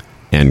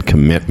and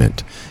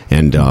commitment.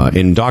 And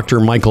in Dr.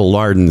 Michael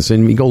Lardon's,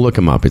 and you go look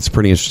him up, it's a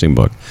pretty interesting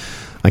book.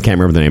 I can't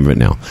remember the name of it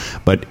now.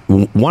 But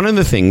one of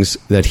the things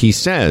that he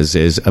says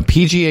is a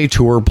PGA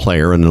Tour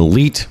player, an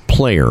elite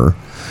player,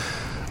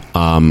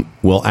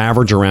 will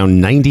average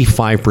around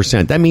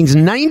 95%. That means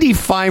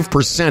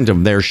 95%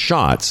 of their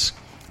shots,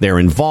 they're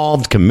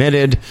involved,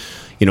 committed.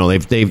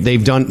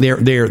 They've done.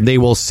 They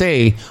will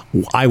say,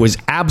 "I was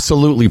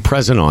absolutely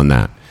present on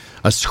that."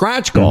 A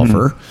scratch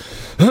golfer,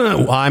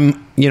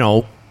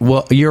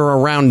 you're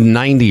around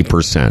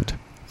 90%.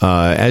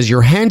 As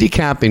your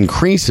handicap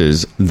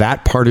increases,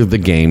 that part of the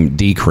game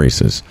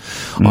decreases.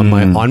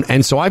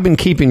 And so I've been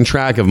keeping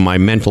track of my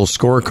mental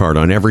scorecard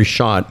on every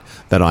shot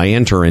that I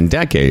enter in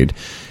Decade,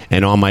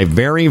 and on my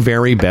very,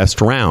 very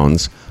best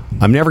rounds,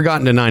 I've never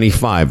gotten to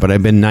 95, but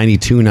I've been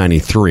 92,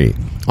 93.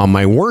 On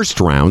my worst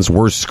rounds,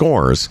 worst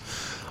scores,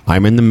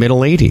 I'm in the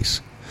middle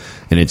 80s.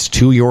 And it's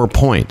to your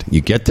point.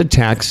 You get the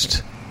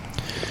text,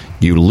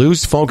 you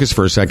lose focus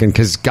for a second,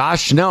 because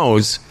gosh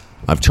knows,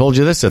 I've told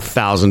you this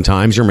 1,000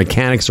 times, your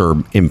mechanics are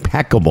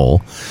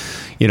impeccable.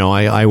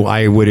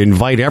 I would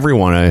invite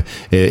everyone,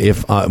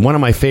 if one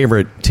of my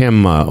favorite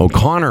Tim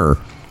O'Connor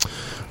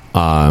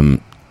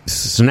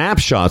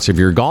snapshots of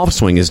your golf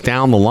swing is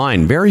down the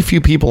line. Very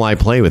few people I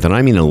play with, and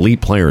I mean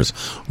elite players,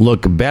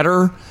 look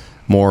better,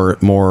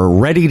 more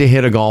ready to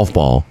hit a golf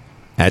ball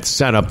at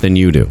setup than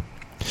you do.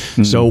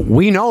 Mm-hmm. So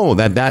we know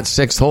that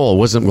 6th hole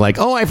wasn't like,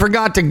 I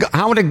forgot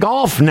how to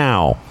golf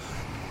now.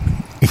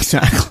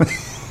 Exactly.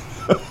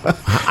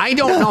 I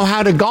don't know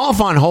how to golf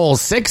on hole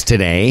 6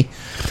 today.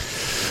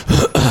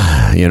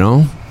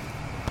 Yeah,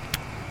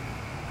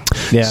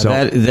 so,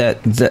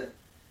 that.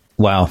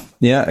 Wow.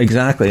 Yeah,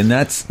 exactly. And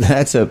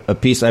that's a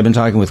piece I've been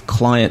talking with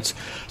clients.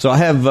 So I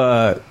have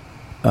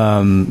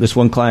this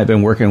one client I've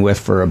been working with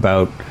for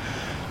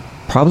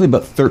probably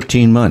about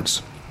 13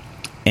 months.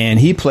 And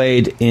he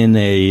played in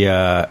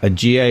a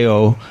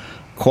GAO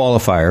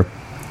qualifier.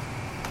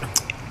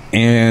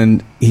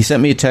 And he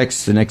sent me a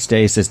text the next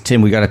day. He says,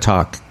 "Tim, we got to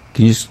talk.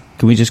 Can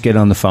we just get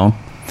on the phone?"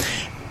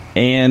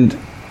 And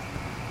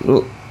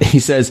he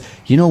says,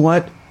 "You know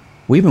what?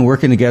 We've been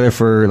working together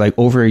for like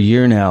over a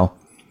year now.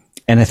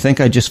 And I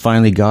think I just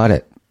finally got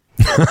it."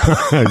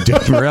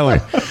 Really?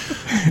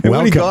 And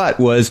what he got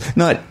was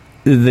not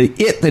the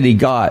it that he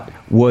got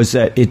was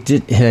that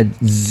had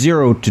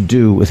zero to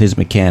do with his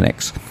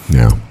mechanics.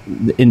 Yeah.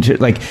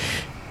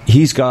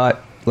 He's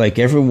got, like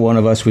every one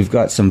of us, we've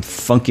got some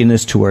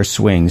funkiness to our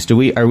swings.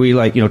 Are we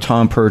like,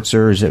 Tom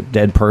Purtzer? Is it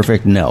dead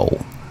perfect?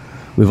 No.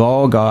 We've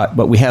all got,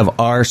 but we have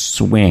our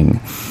swing.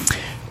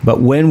 But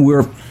when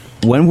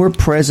we're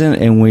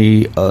present and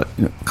we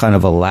kind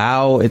of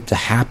allow it to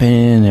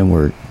happen, and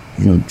we're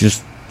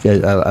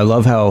I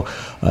love how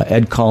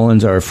Ed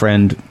Collins, our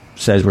friend,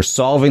 says we're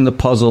solving the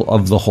puzzle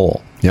of the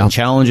hole, yeah.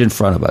 Challenge in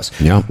front of us.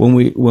 Yeah.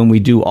 When we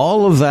do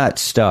all of that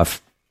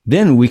stuff,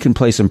 then we can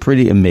play some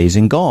pretty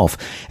amazing golf,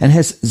 and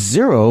has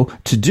zero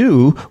to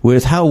do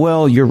with how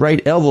well your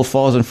right elbow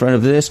falls in front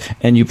of this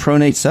and you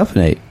pronate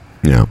supinate.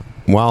 Yeah.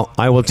 Well,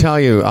 I will tell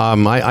you,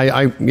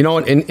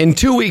 in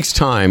 2 weeks'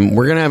 time,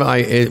 we're going to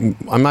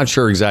have, I'm not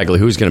sure exactly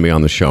who's going to be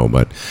on the show,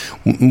 but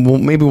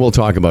maybe we'll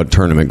talk about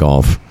tournament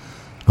golf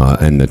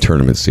and the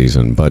tournament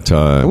season. But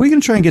are we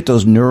going to try and get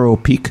those Neuro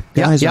Peak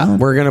guys on?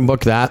 We're going to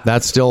book that.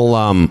 That's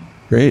still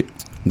great.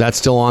 That's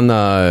still on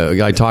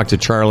the. I talked to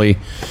Charlie.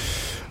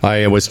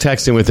 I was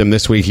texting with him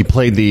this week. He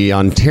played the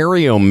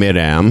Ontario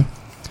Mid-Am,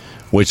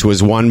 which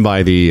was won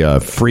by the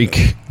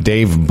freak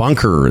Dave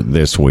Bunker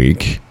this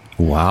week.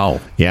 Wow.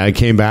 Yeah, he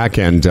came back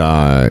and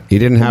he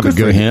didn't have a good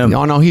for him.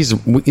 No, he's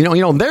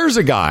there's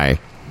a guy.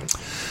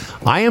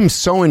 I am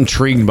so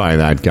intrigued by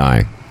that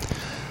guy.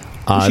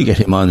 We should get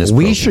him on this.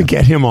 We should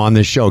get him on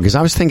this show, because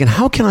I was thinking,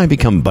 how can I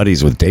become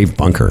buddies with Dave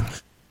Bunker?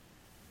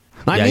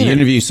 You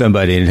interview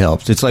somebody and it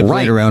helps. It's like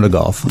playing around a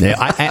golf. Yeah,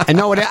 I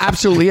know it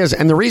absolutely is.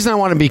 And the reason I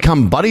want to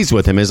become buddies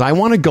with him is I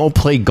want to go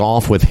play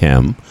golf with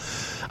him.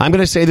 I'm going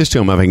to say this to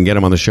him if I can get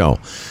him on the show,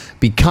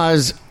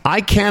 because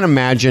I can't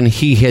imagine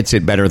he hits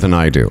it better than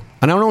I do.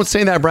 And I don't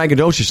say that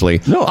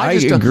braggadociously. No, I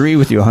agree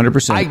with you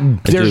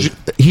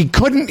 100%. He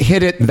couldn't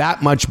hit it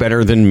that much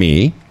better than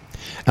me,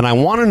 and I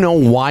want to know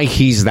why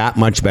he's that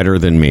much better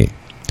than me.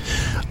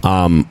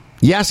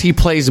 Yes, he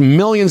plays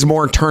millions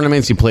more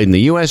tournaments. He played in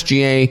the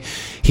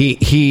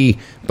USGA.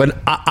 But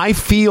I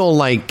feel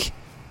like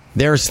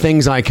there's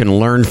things I can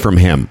learn from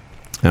him,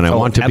 and I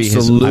want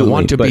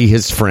to be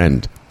his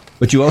friend.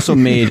 But you also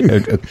made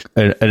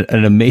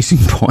an amazing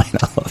point.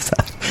 I love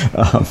that.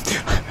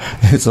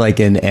 It's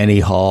like in Annie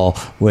Hall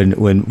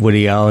when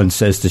Woody Allen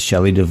says to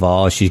Shelley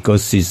Duvall, she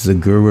goes sees the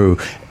guru,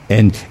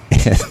 and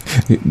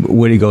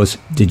Woody goes,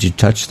 "Did you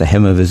touch the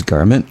hem of his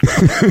garment?"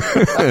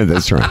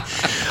 That's right.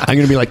 I'm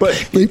going to be like,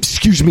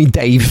 "Excuse me,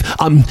 Dave.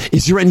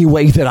 Is there any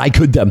way that I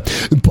could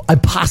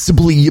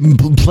possibly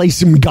play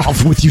some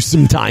golf with you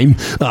sometime,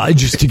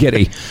 just to get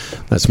a?"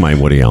 That's my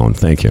Woody Allen.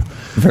 Thank you.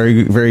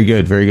 Very, very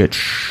good. Very good.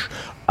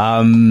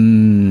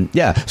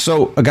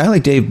 So a guy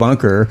like Dave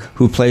Bunker,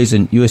 who plays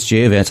in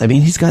USGA events, I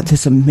mean, he's got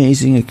this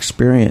amazing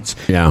experience.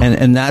 Yeah.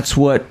 And that's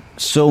what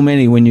so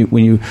many, when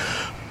you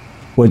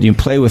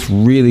play with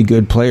really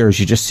good players,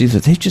 you just see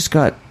that they've just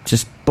got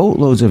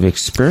boatloads of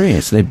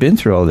experience. They've been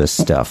through all this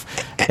stuff.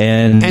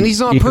 And he's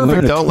not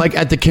perfect, though. Like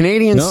at the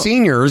Canadian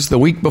Seniors the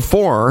week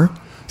before,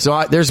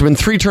 so there's been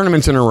 3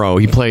 tournaments in a row.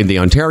 He played the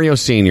Ontario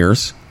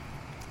Seniors,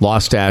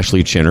 lost to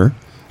Ashley Chinner.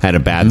 Had a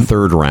bad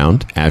third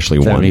round. Ashley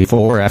won.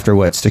 74 after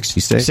what,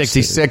 66?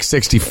 66,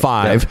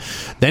 65. Yep.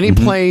 Then he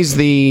plays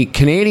the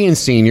Canadian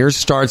Seniors,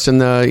 starts in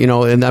the,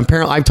 and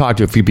apparently I've talked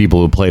to a few people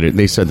who played it.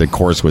 They said the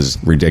course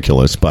was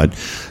ridiculous. But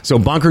so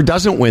Bunker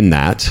doesn't win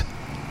that.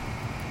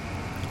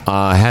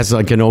 Has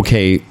like an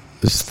okay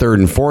third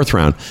and fourth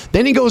round.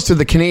 Then he goes to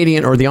the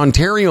Canadian or the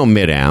Ontario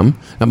Mid-Am.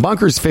 Now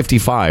Bunker's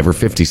 55 or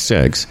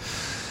 56.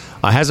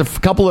 Has a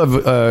couple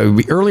of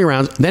early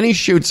rounds. Then he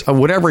shoots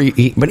but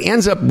he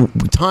ends up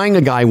tying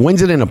a guy,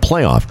 wins it in a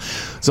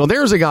playoff. So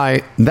there's a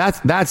guy,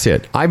 that's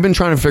it. I've been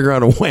trying to figure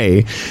out a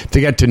way to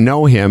get to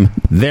know him.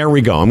 There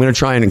we go. I'm going to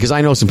try and, because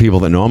I know some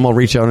people that know him, I'll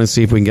reach out and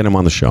see if we can get him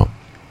on the show.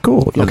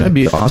 Cool. Yeah, that'd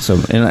be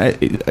awesome. And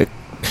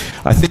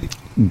I think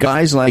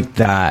guys like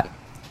that,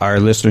 our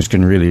listeners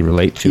can really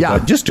relate to. Yeah.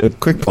 But just a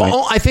quick point.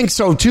 Oh, I think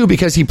so, too,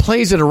 because he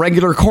plays at a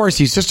regular course.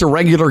 He's just a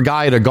regular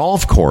guy at a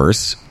golf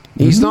course.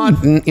 He's not,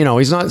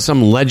 he's not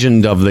some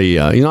legend of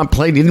the. He didn't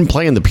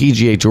play in the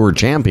PGA Tour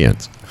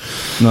Champions.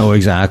 No,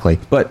 exactly.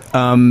 But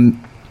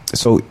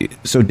so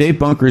Dave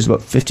Bunker is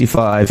about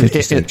 55,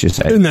 56. You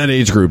say in that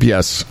age group,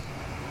 yes.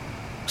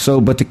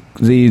 So, but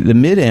the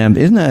Mid-Am,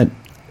 isn't that?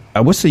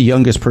 What's the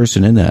youngest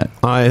person in that?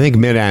 I think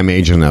Mid-Am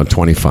age is now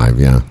 25.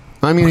 Yeah,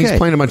 I mean he's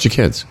playing a bunch of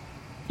kids.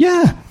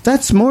 Yeah,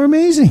 that's more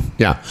amazing.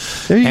 Yeah,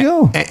 there you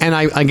go. And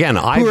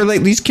who are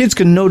like these kids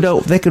can no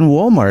doubt they can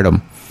Walmart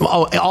them.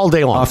 Oh, all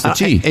day long off the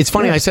tee. It's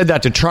funny. Yeah. I said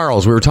that to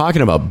Charles. We were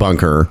talking about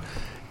Bunker,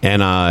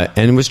 and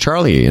it was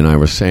Charlie, and I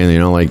was saying,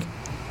 like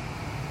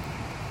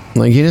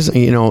he doesn't,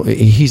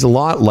 he's a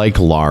lot like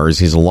Lars.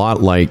 He's a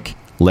lot like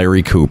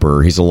Larry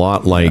Cooper. He's a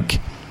lot like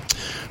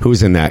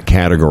who's in that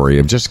category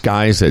of just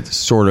guys that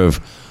sort of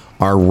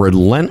are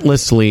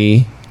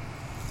relentlessly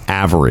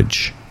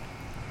average.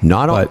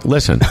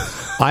 Listen,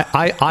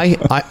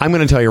 I'm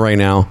going to tell you right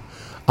now.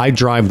 I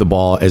drive the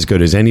ball as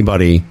good as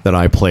anybody that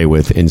I play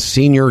with in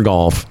senior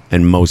golf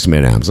and most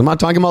mid-ams. I'm not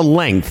talking about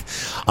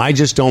length. I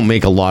just don't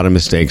make a lot of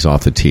mistakes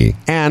off the tee.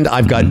 And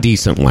I've got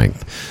decent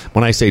length.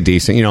 When I say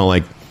decent,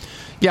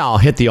 I'll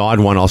hit the odd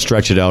one. I'll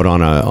stretch it out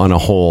on a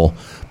hole.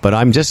 But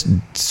I'm just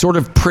sort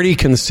of pretty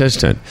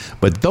consistent.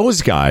 But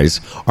those guys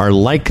are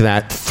like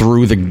that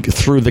through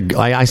the.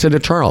 I said to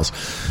Charles,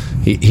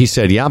 he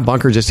said, yeah,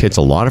 Bunker just hits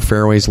a lot of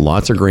fairways,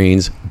 lots of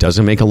greens,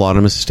 doesn't make a lot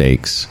of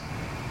mistakes.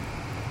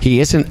 He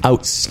isn't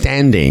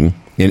outstanding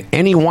in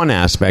any one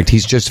aspect.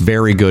 He's just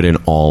very good in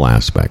all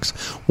aspects,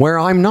 where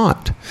I'm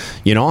not.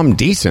 I'm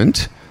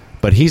decent,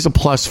 but he's a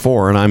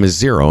 +4 and I'm a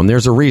 0, and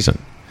there's a reason.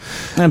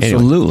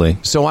 Absolutely.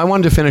 Anyway, so I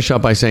wanted to finish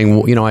up by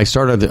saying, I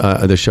started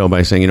the show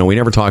by saying, we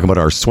never talk about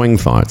our swing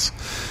thoughts.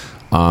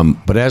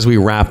 But as we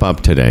wrap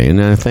up today,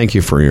 and thank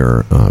you for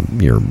your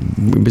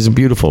it was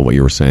beautiful what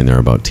you were saying there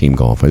about team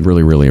golf. I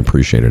really, really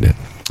appreciated it.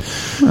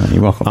 Oh,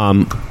 you're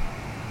welcome.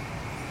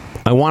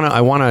 I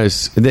want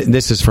to.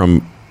 This is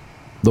from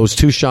those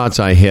 2 shots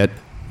I hit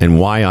and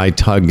why I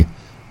tug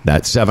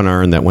that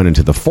 7-iron that went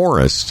into the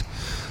forest.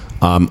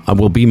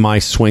 Will be my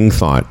swing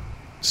thought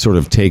sort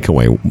of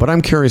takeaway. But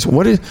I'm curious,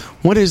 what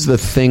is the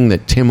thing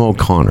that Tim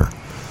O'Connor,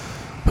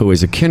 who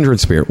is a kindred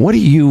spirit,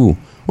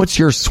 what's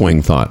your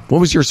swing thought? What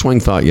was your swing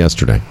thought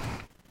yesterday?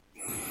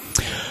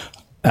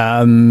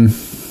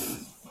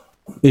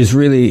 Is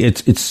really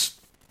it's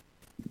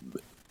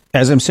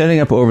as I'm setting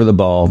up over the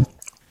ball.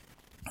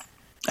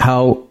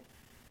 How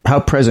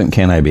present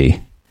can I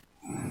be?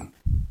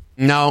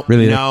 No,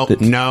 really,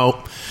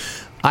 no.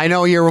 I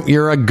know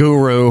you're a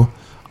guru.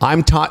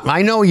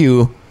 I know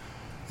you.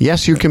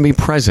 Yes, you can be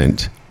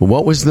present.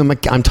 What was I'm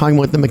talking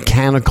about the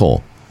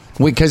mechanical,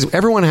 because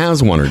everyone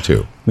has one or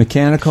two.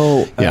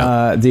 Mechanical.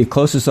 Yeah. The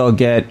closest I'll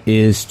get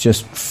is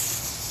just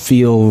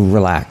feel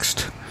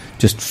relaxed.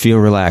 Just feel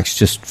relaxed.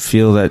 Just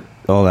feel that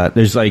all that.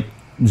 There's like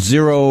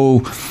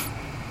zero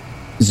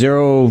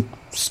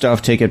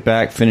stuff. Take it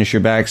back. Finish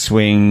your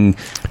backswing.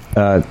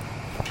 I'm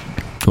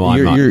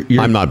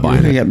not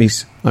buying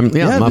it. I'm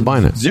not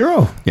buying it.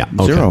 Zero. Yeah.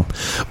 Okay. Zero.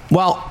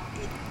 Well,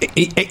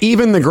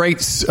 even the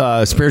great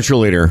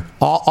spiritual leader,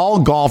 all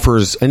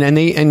golfers, and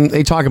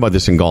they talk about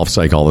this in Golf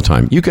Psych all the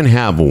time. You can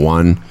have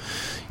one.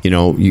 A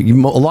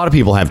lot of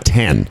people have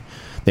 10.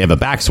 They have a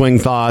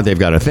backswing thought. They've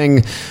got a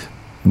thing.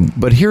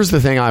 But here's the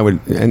thing: I would,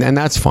 and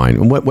that's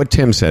fine. What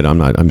Tim said,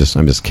 I'm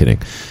just kidding.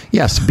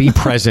 Yes, be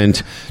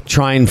present.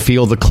 Try and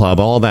feel the club.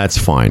 All that's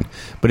fine.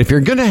 But if you're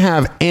going to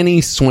have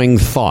any swing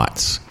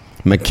thoughts,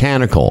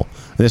 mechanical,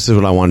 this is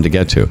what I wanted to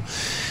get to.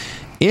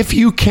 If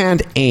you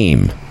can't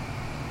aim.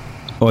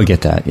 Oh, I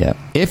get that. Yeah.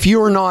 If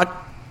you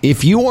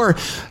are,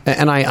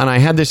 and I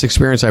had this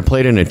experience. I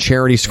played in a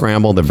charity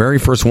scramble, the very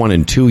first one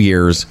in 2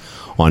 years.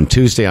 On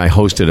Tuesday, I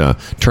hosted a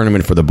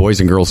tournament for the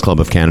Boys and Girls Club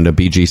of Canada,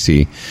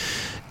 BGC,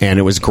 and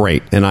it was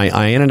great. And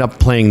I ended up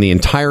playing the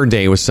entire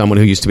day with someone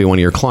who used to be one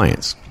of your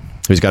clients,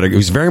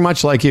 who's very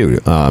much like you.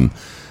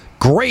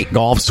 Great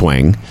golf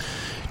swing,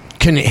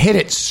 can hit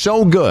it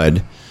so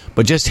good,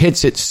 but just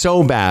hits it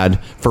so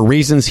bad for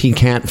reasons he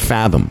can't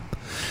fathom.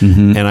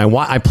 Mm-hmm. And I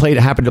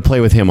happened to play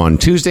with him on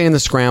Tuesday in the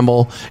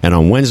scramble and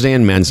on Wednesday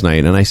in men's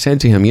night. And I said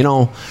to him,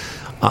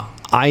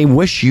 I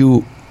wish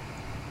you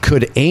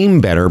could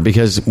aim better,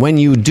 because when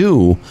you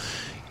do,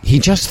 he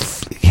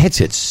just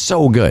hits it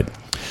so good.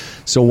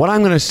 So what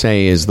I'm going to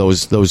say is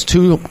those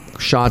 2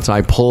 shots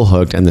I pull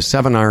hooked and the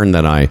 7-iron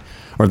that I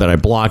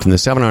blocked and the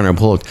 7-iron I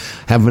pull hooked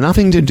have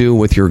nothing to do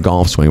with your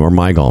golf swing or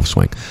my golf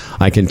swing.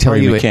 I can tell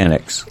you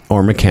mechanics.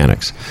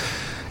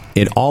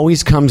 It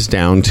always comes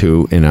down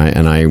to, and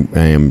I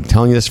am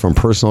telling you this from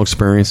personal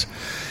experience,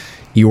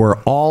 you are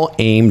all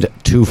aimed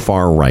too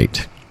far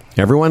right.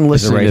 Everyone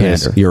listening to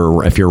this, if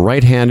you're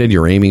right-handed,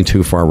 you're aiming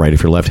too far right.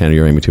 If you're left-handed,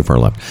 you're aiming too far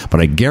left.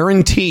 But I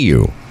guarantee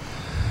you,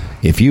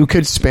 if you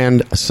could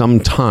spend some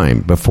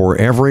time before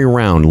every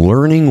round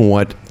learning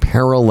what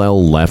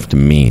parallel left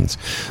means,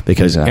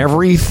 because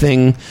every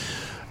swing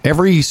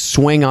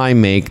I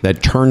make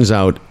that turns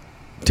out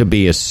to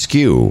be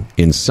askew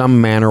in some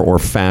manner or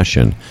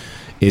fashion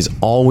is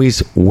always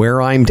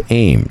where I'm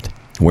aimed.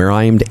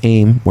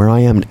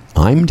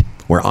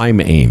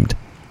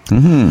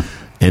 Mm-hmm.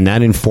 And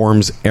that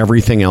informs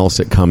everything else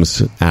that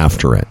comes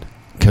after it.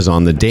 Because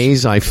on the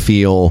days I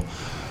feel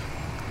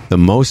the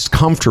most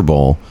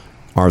comfortable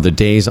are the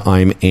days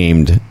I'm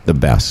aimed the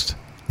best.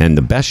 And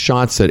the best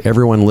shots that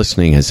everyone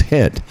listening has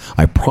hit,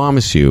 I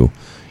promise you,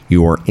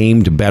 you are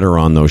aimed better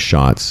on those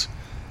shots.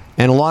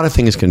 And a lot of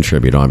things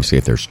contribute. Obviously,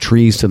 if there's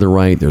trees to the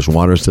right, there's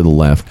waters to the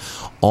left,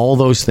 all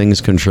those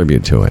things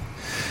contribute to it.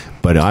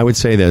 But I would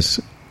say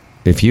this: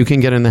 if you can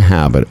get in the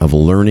habit of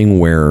learning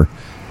where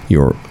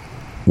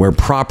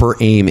proper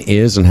aim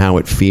is and how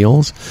it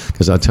feels,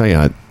 because I'll tell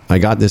you, I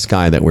got this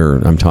guy that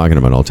I'm talking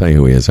about. I'll tell you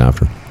who he is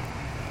after.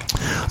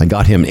 I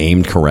got him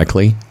aimed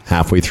correctly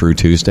halfway through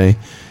Tuesday,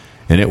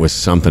 and it was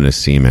something to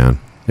see, man.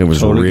 It was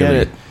totally really.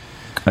 Get it.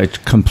 I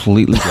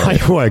completely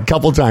get it. A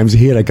couple times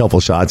he hit a couple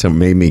shots and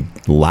made me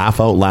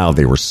laugh out loud.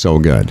 They were so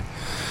good.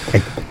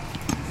 I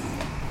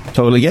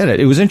totally get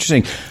it. It was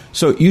interesting.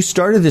 So you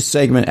started this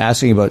segment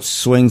asking about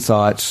swing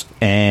thoughts,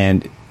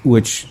 and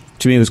which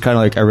to me was kind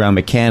of like around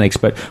mechanics.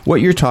 But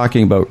what you're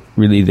talking about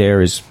really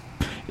there is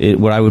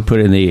what I would put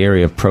in the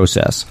area of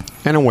process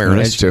and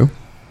awareness too.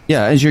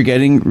 Yeah, as you're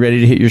getting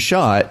ready to hit your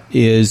shot,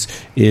 is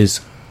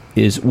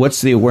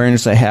what's the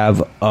awareness I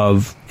have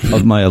of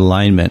my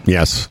alignment?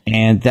 Yes,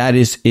 and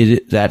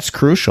that's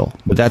crucial.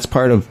 But that's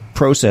part of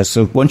process.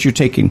 So once you've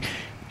taken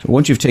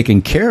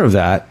care of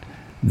that,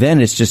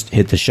 then it's just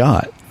hit the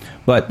shot.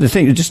 But the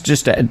thing,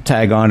 just to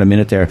tag on a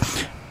minute there,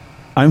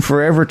 I'm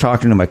forever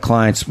talking to my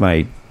clients,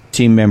 my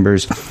team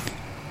members.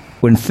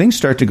 When things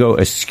start to go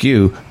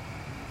askew,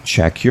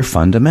 check your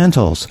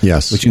fundamentals.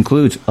 Yes, which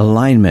includes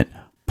alignment,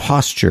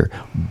 posture,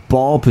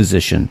 ball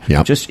position.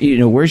 Yep. Just,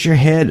 where's your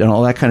head and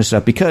all that kind of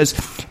stuff. Because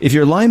if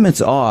your alignment's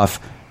off,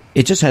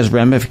 it just has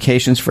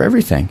ramifications for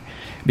everything.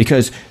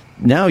 Because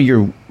now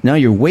your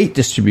weight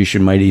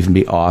distribution might even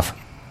be off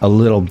a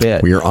little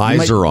bit. Well, your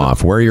eyes are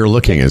off. Where you're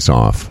looking is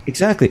off.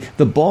 Exactly.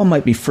 The ball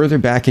might be further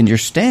back in your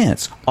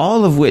stance,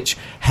 all of which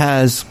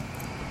has,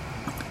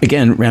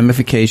 again,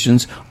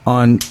 ramifications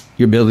on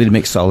your ability to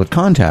make solid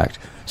contact.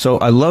 So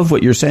I love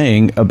what you're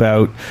saying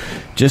about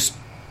just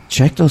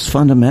check those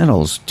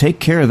fundamentals. Take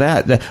care of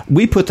that.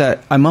 We put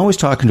that. I'm always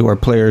talking to our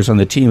players on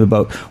the team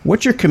about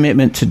what's your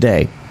commitment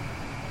today.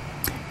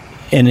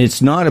 And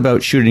it's not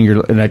about shooting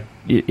your. And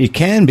it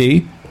can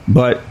be,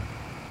 but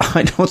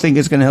I don't think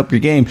it's going to help your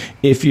game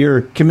if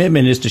your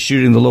commitment is to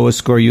shooting the lowest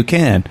score you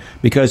can.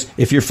 Because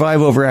if you're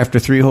 5 over after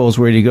 3 holes,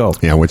 where do you go?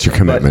 Yeah, what's your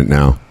commitment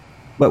now?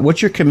 But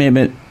what's your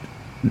commitment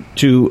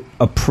to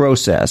a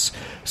process,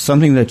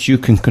 something that you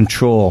can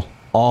control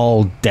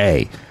all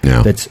day?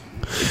 Yeah. That's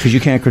because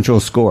you can't control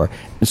score.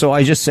 And so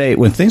I just say,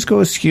 when things go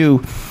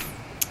askew,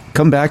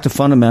 come back to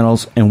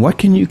fundamentals and what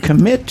can you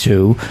commit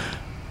to?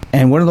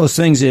 And one of those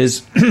things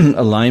is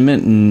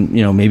alignment and,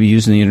 maybe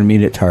using the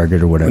intermediate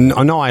target or whatever.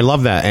 No, I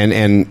love that.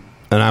 And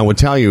I would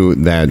tell you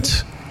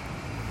that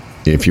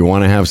if you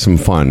want to have some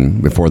fun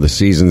before the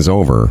season's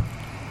over,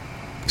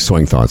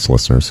 Swing Thoughts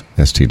listeners,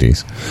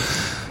 STDs,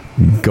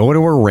 go to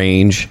a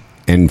range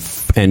and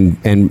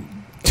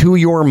to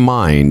your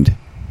mind,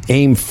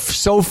 aim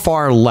so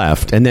far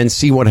left and then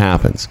see what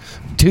happens.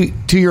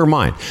 To your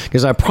mind,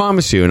 because I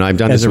promise you, and I've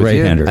done this with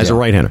you as a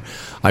right-hander.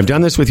 I've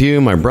done this with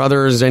you, my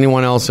brothers,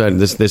 anyone else.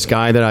 This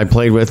guy that I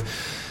played with.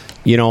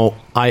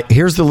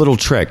 Here's the little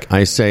trick.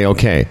 I say,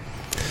 okay.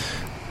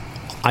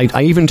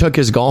 I even took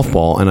his golf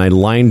ball and I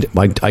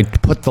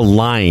put the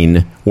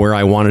line where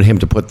I wanted him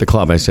to put the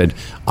club. I said,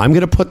 I'm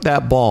going to put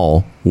that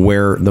ball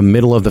where the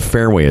middle of the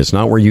fairway is,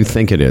 not where you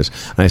think it is.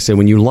 And I said,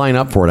 when you line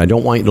up for it, I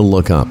don't want you to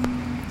look up.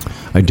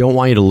 I don't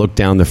want you to look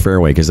down the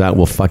fairway because that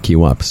will fuck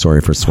you up. Sorry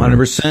for swearing.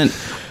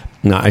 100%.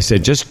 No, I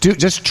said just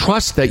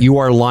trust that you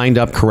are lined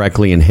up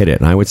correctly and hit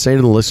it. And I would say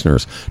to the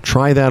listeners,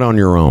 try that on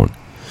your own.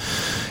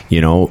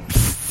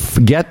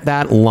 Get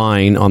that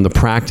line on the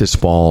practice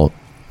ball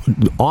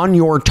on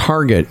your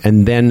target,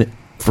 and then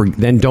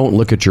don't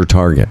look at your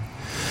target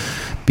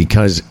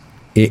because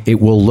it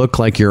will look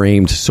like you're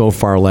aimed so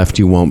far left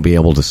you won't be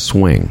able to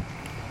swing.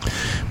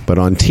 But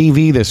on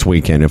TV this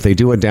weekend, if they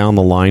do a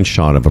down-the-line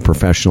shot of a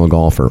professional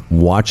golfer,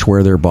 watch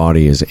where their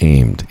body is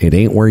aimed. It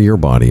ain't where your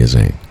body is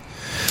aimed.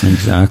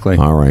 Exactly.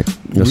 All right.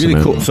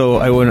 Really cool. So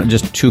I want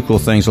just 2 cool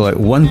things. Like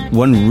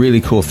one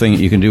really cool thing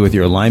that you can do with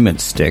your alignment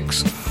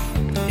sticks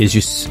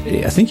is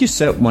I think you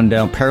set one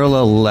down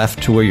parallel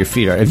left to where your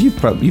feet are. You've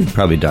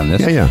probably done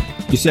this. Yeah.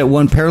 You set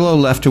one parallel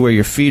left to where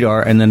your feet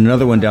are, and then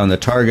another one down the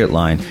target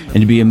line, and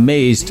you'd be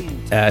amazed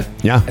at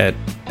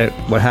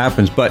what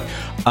happens. But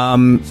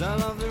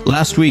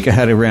last week I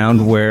had a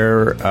round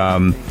where I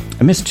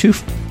missed two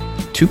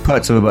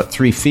putts of about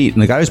 3 feet,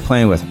 and the guy I was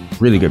playing with,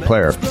 really good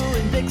player,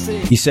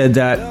 he said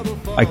that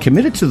I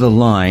committed to the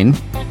line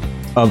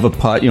of a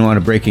putt, on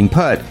a breaking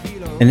putt,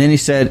 and then he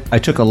said I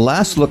took a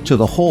last look to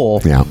the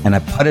hole, and I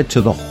putted to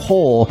the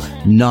hole,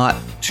 not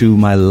to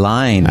my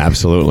line.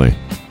 Absolutely.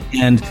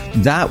 And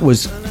that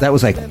was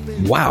like,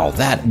 wow,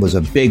 that was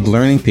a big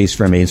learning piece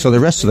for me. And so the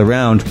rest of the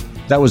round,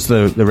 that was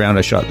the round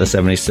I shot the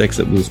 76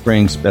 at Blue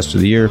Springs, best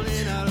of the year.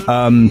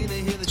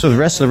 So the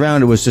rest of the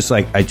round, it was just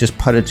like I just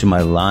putted to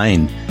my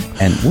line,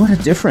 and what a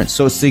difference!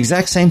 So it's the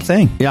exact same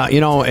thing. Yeah,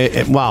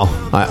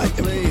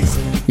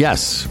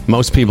 yes,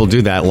 most people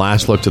do that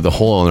last look to the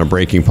hole on a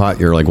breaking putt.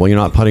 You're like, well, you're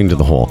not putting to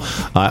the hole.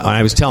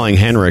 I was telling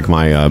Henrik,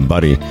 my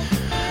buddy,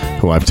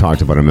 who I've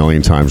talked about a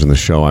million times on the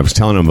show, I was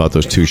telling him about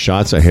those 2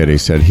 shots I hit. He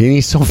said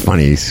he's so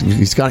funny. He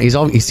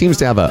seems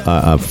to have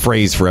a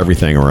phrase for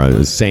everything or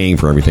a saying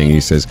for everything.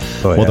 He says,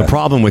 the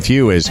problem with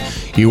you is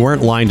you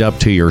weren't lined up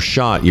to your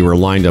shot. You were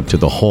lined up to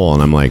the hole.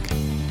 And I'm like,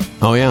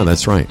 oh yeah,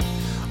 that's right.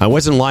 I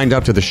wasn't lined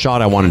up to the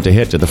shot I wanted to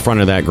hit to the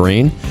front of that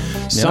green.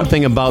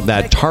 Something about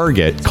that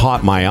target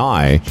caught my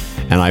eye,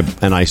 and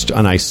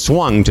I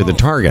swung to the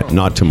target,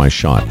 not to my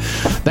shot.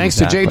 Thanks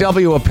to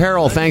JW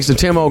Apparel. Thanks to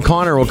Tim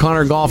O'Connor,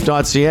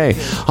 O'ConnorGolf.ca,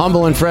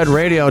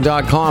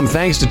 HumbleandFredRadio.com.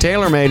 Thanks to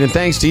TaylorMade, and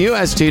thanks to you,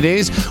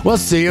 STDs. We'll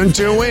see you in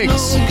 2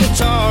 weeks. No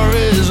guitar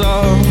is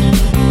all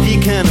he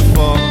can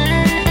afford.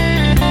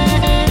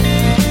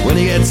 When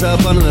he gets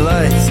up under the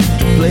lights,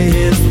 play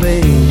his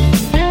thing.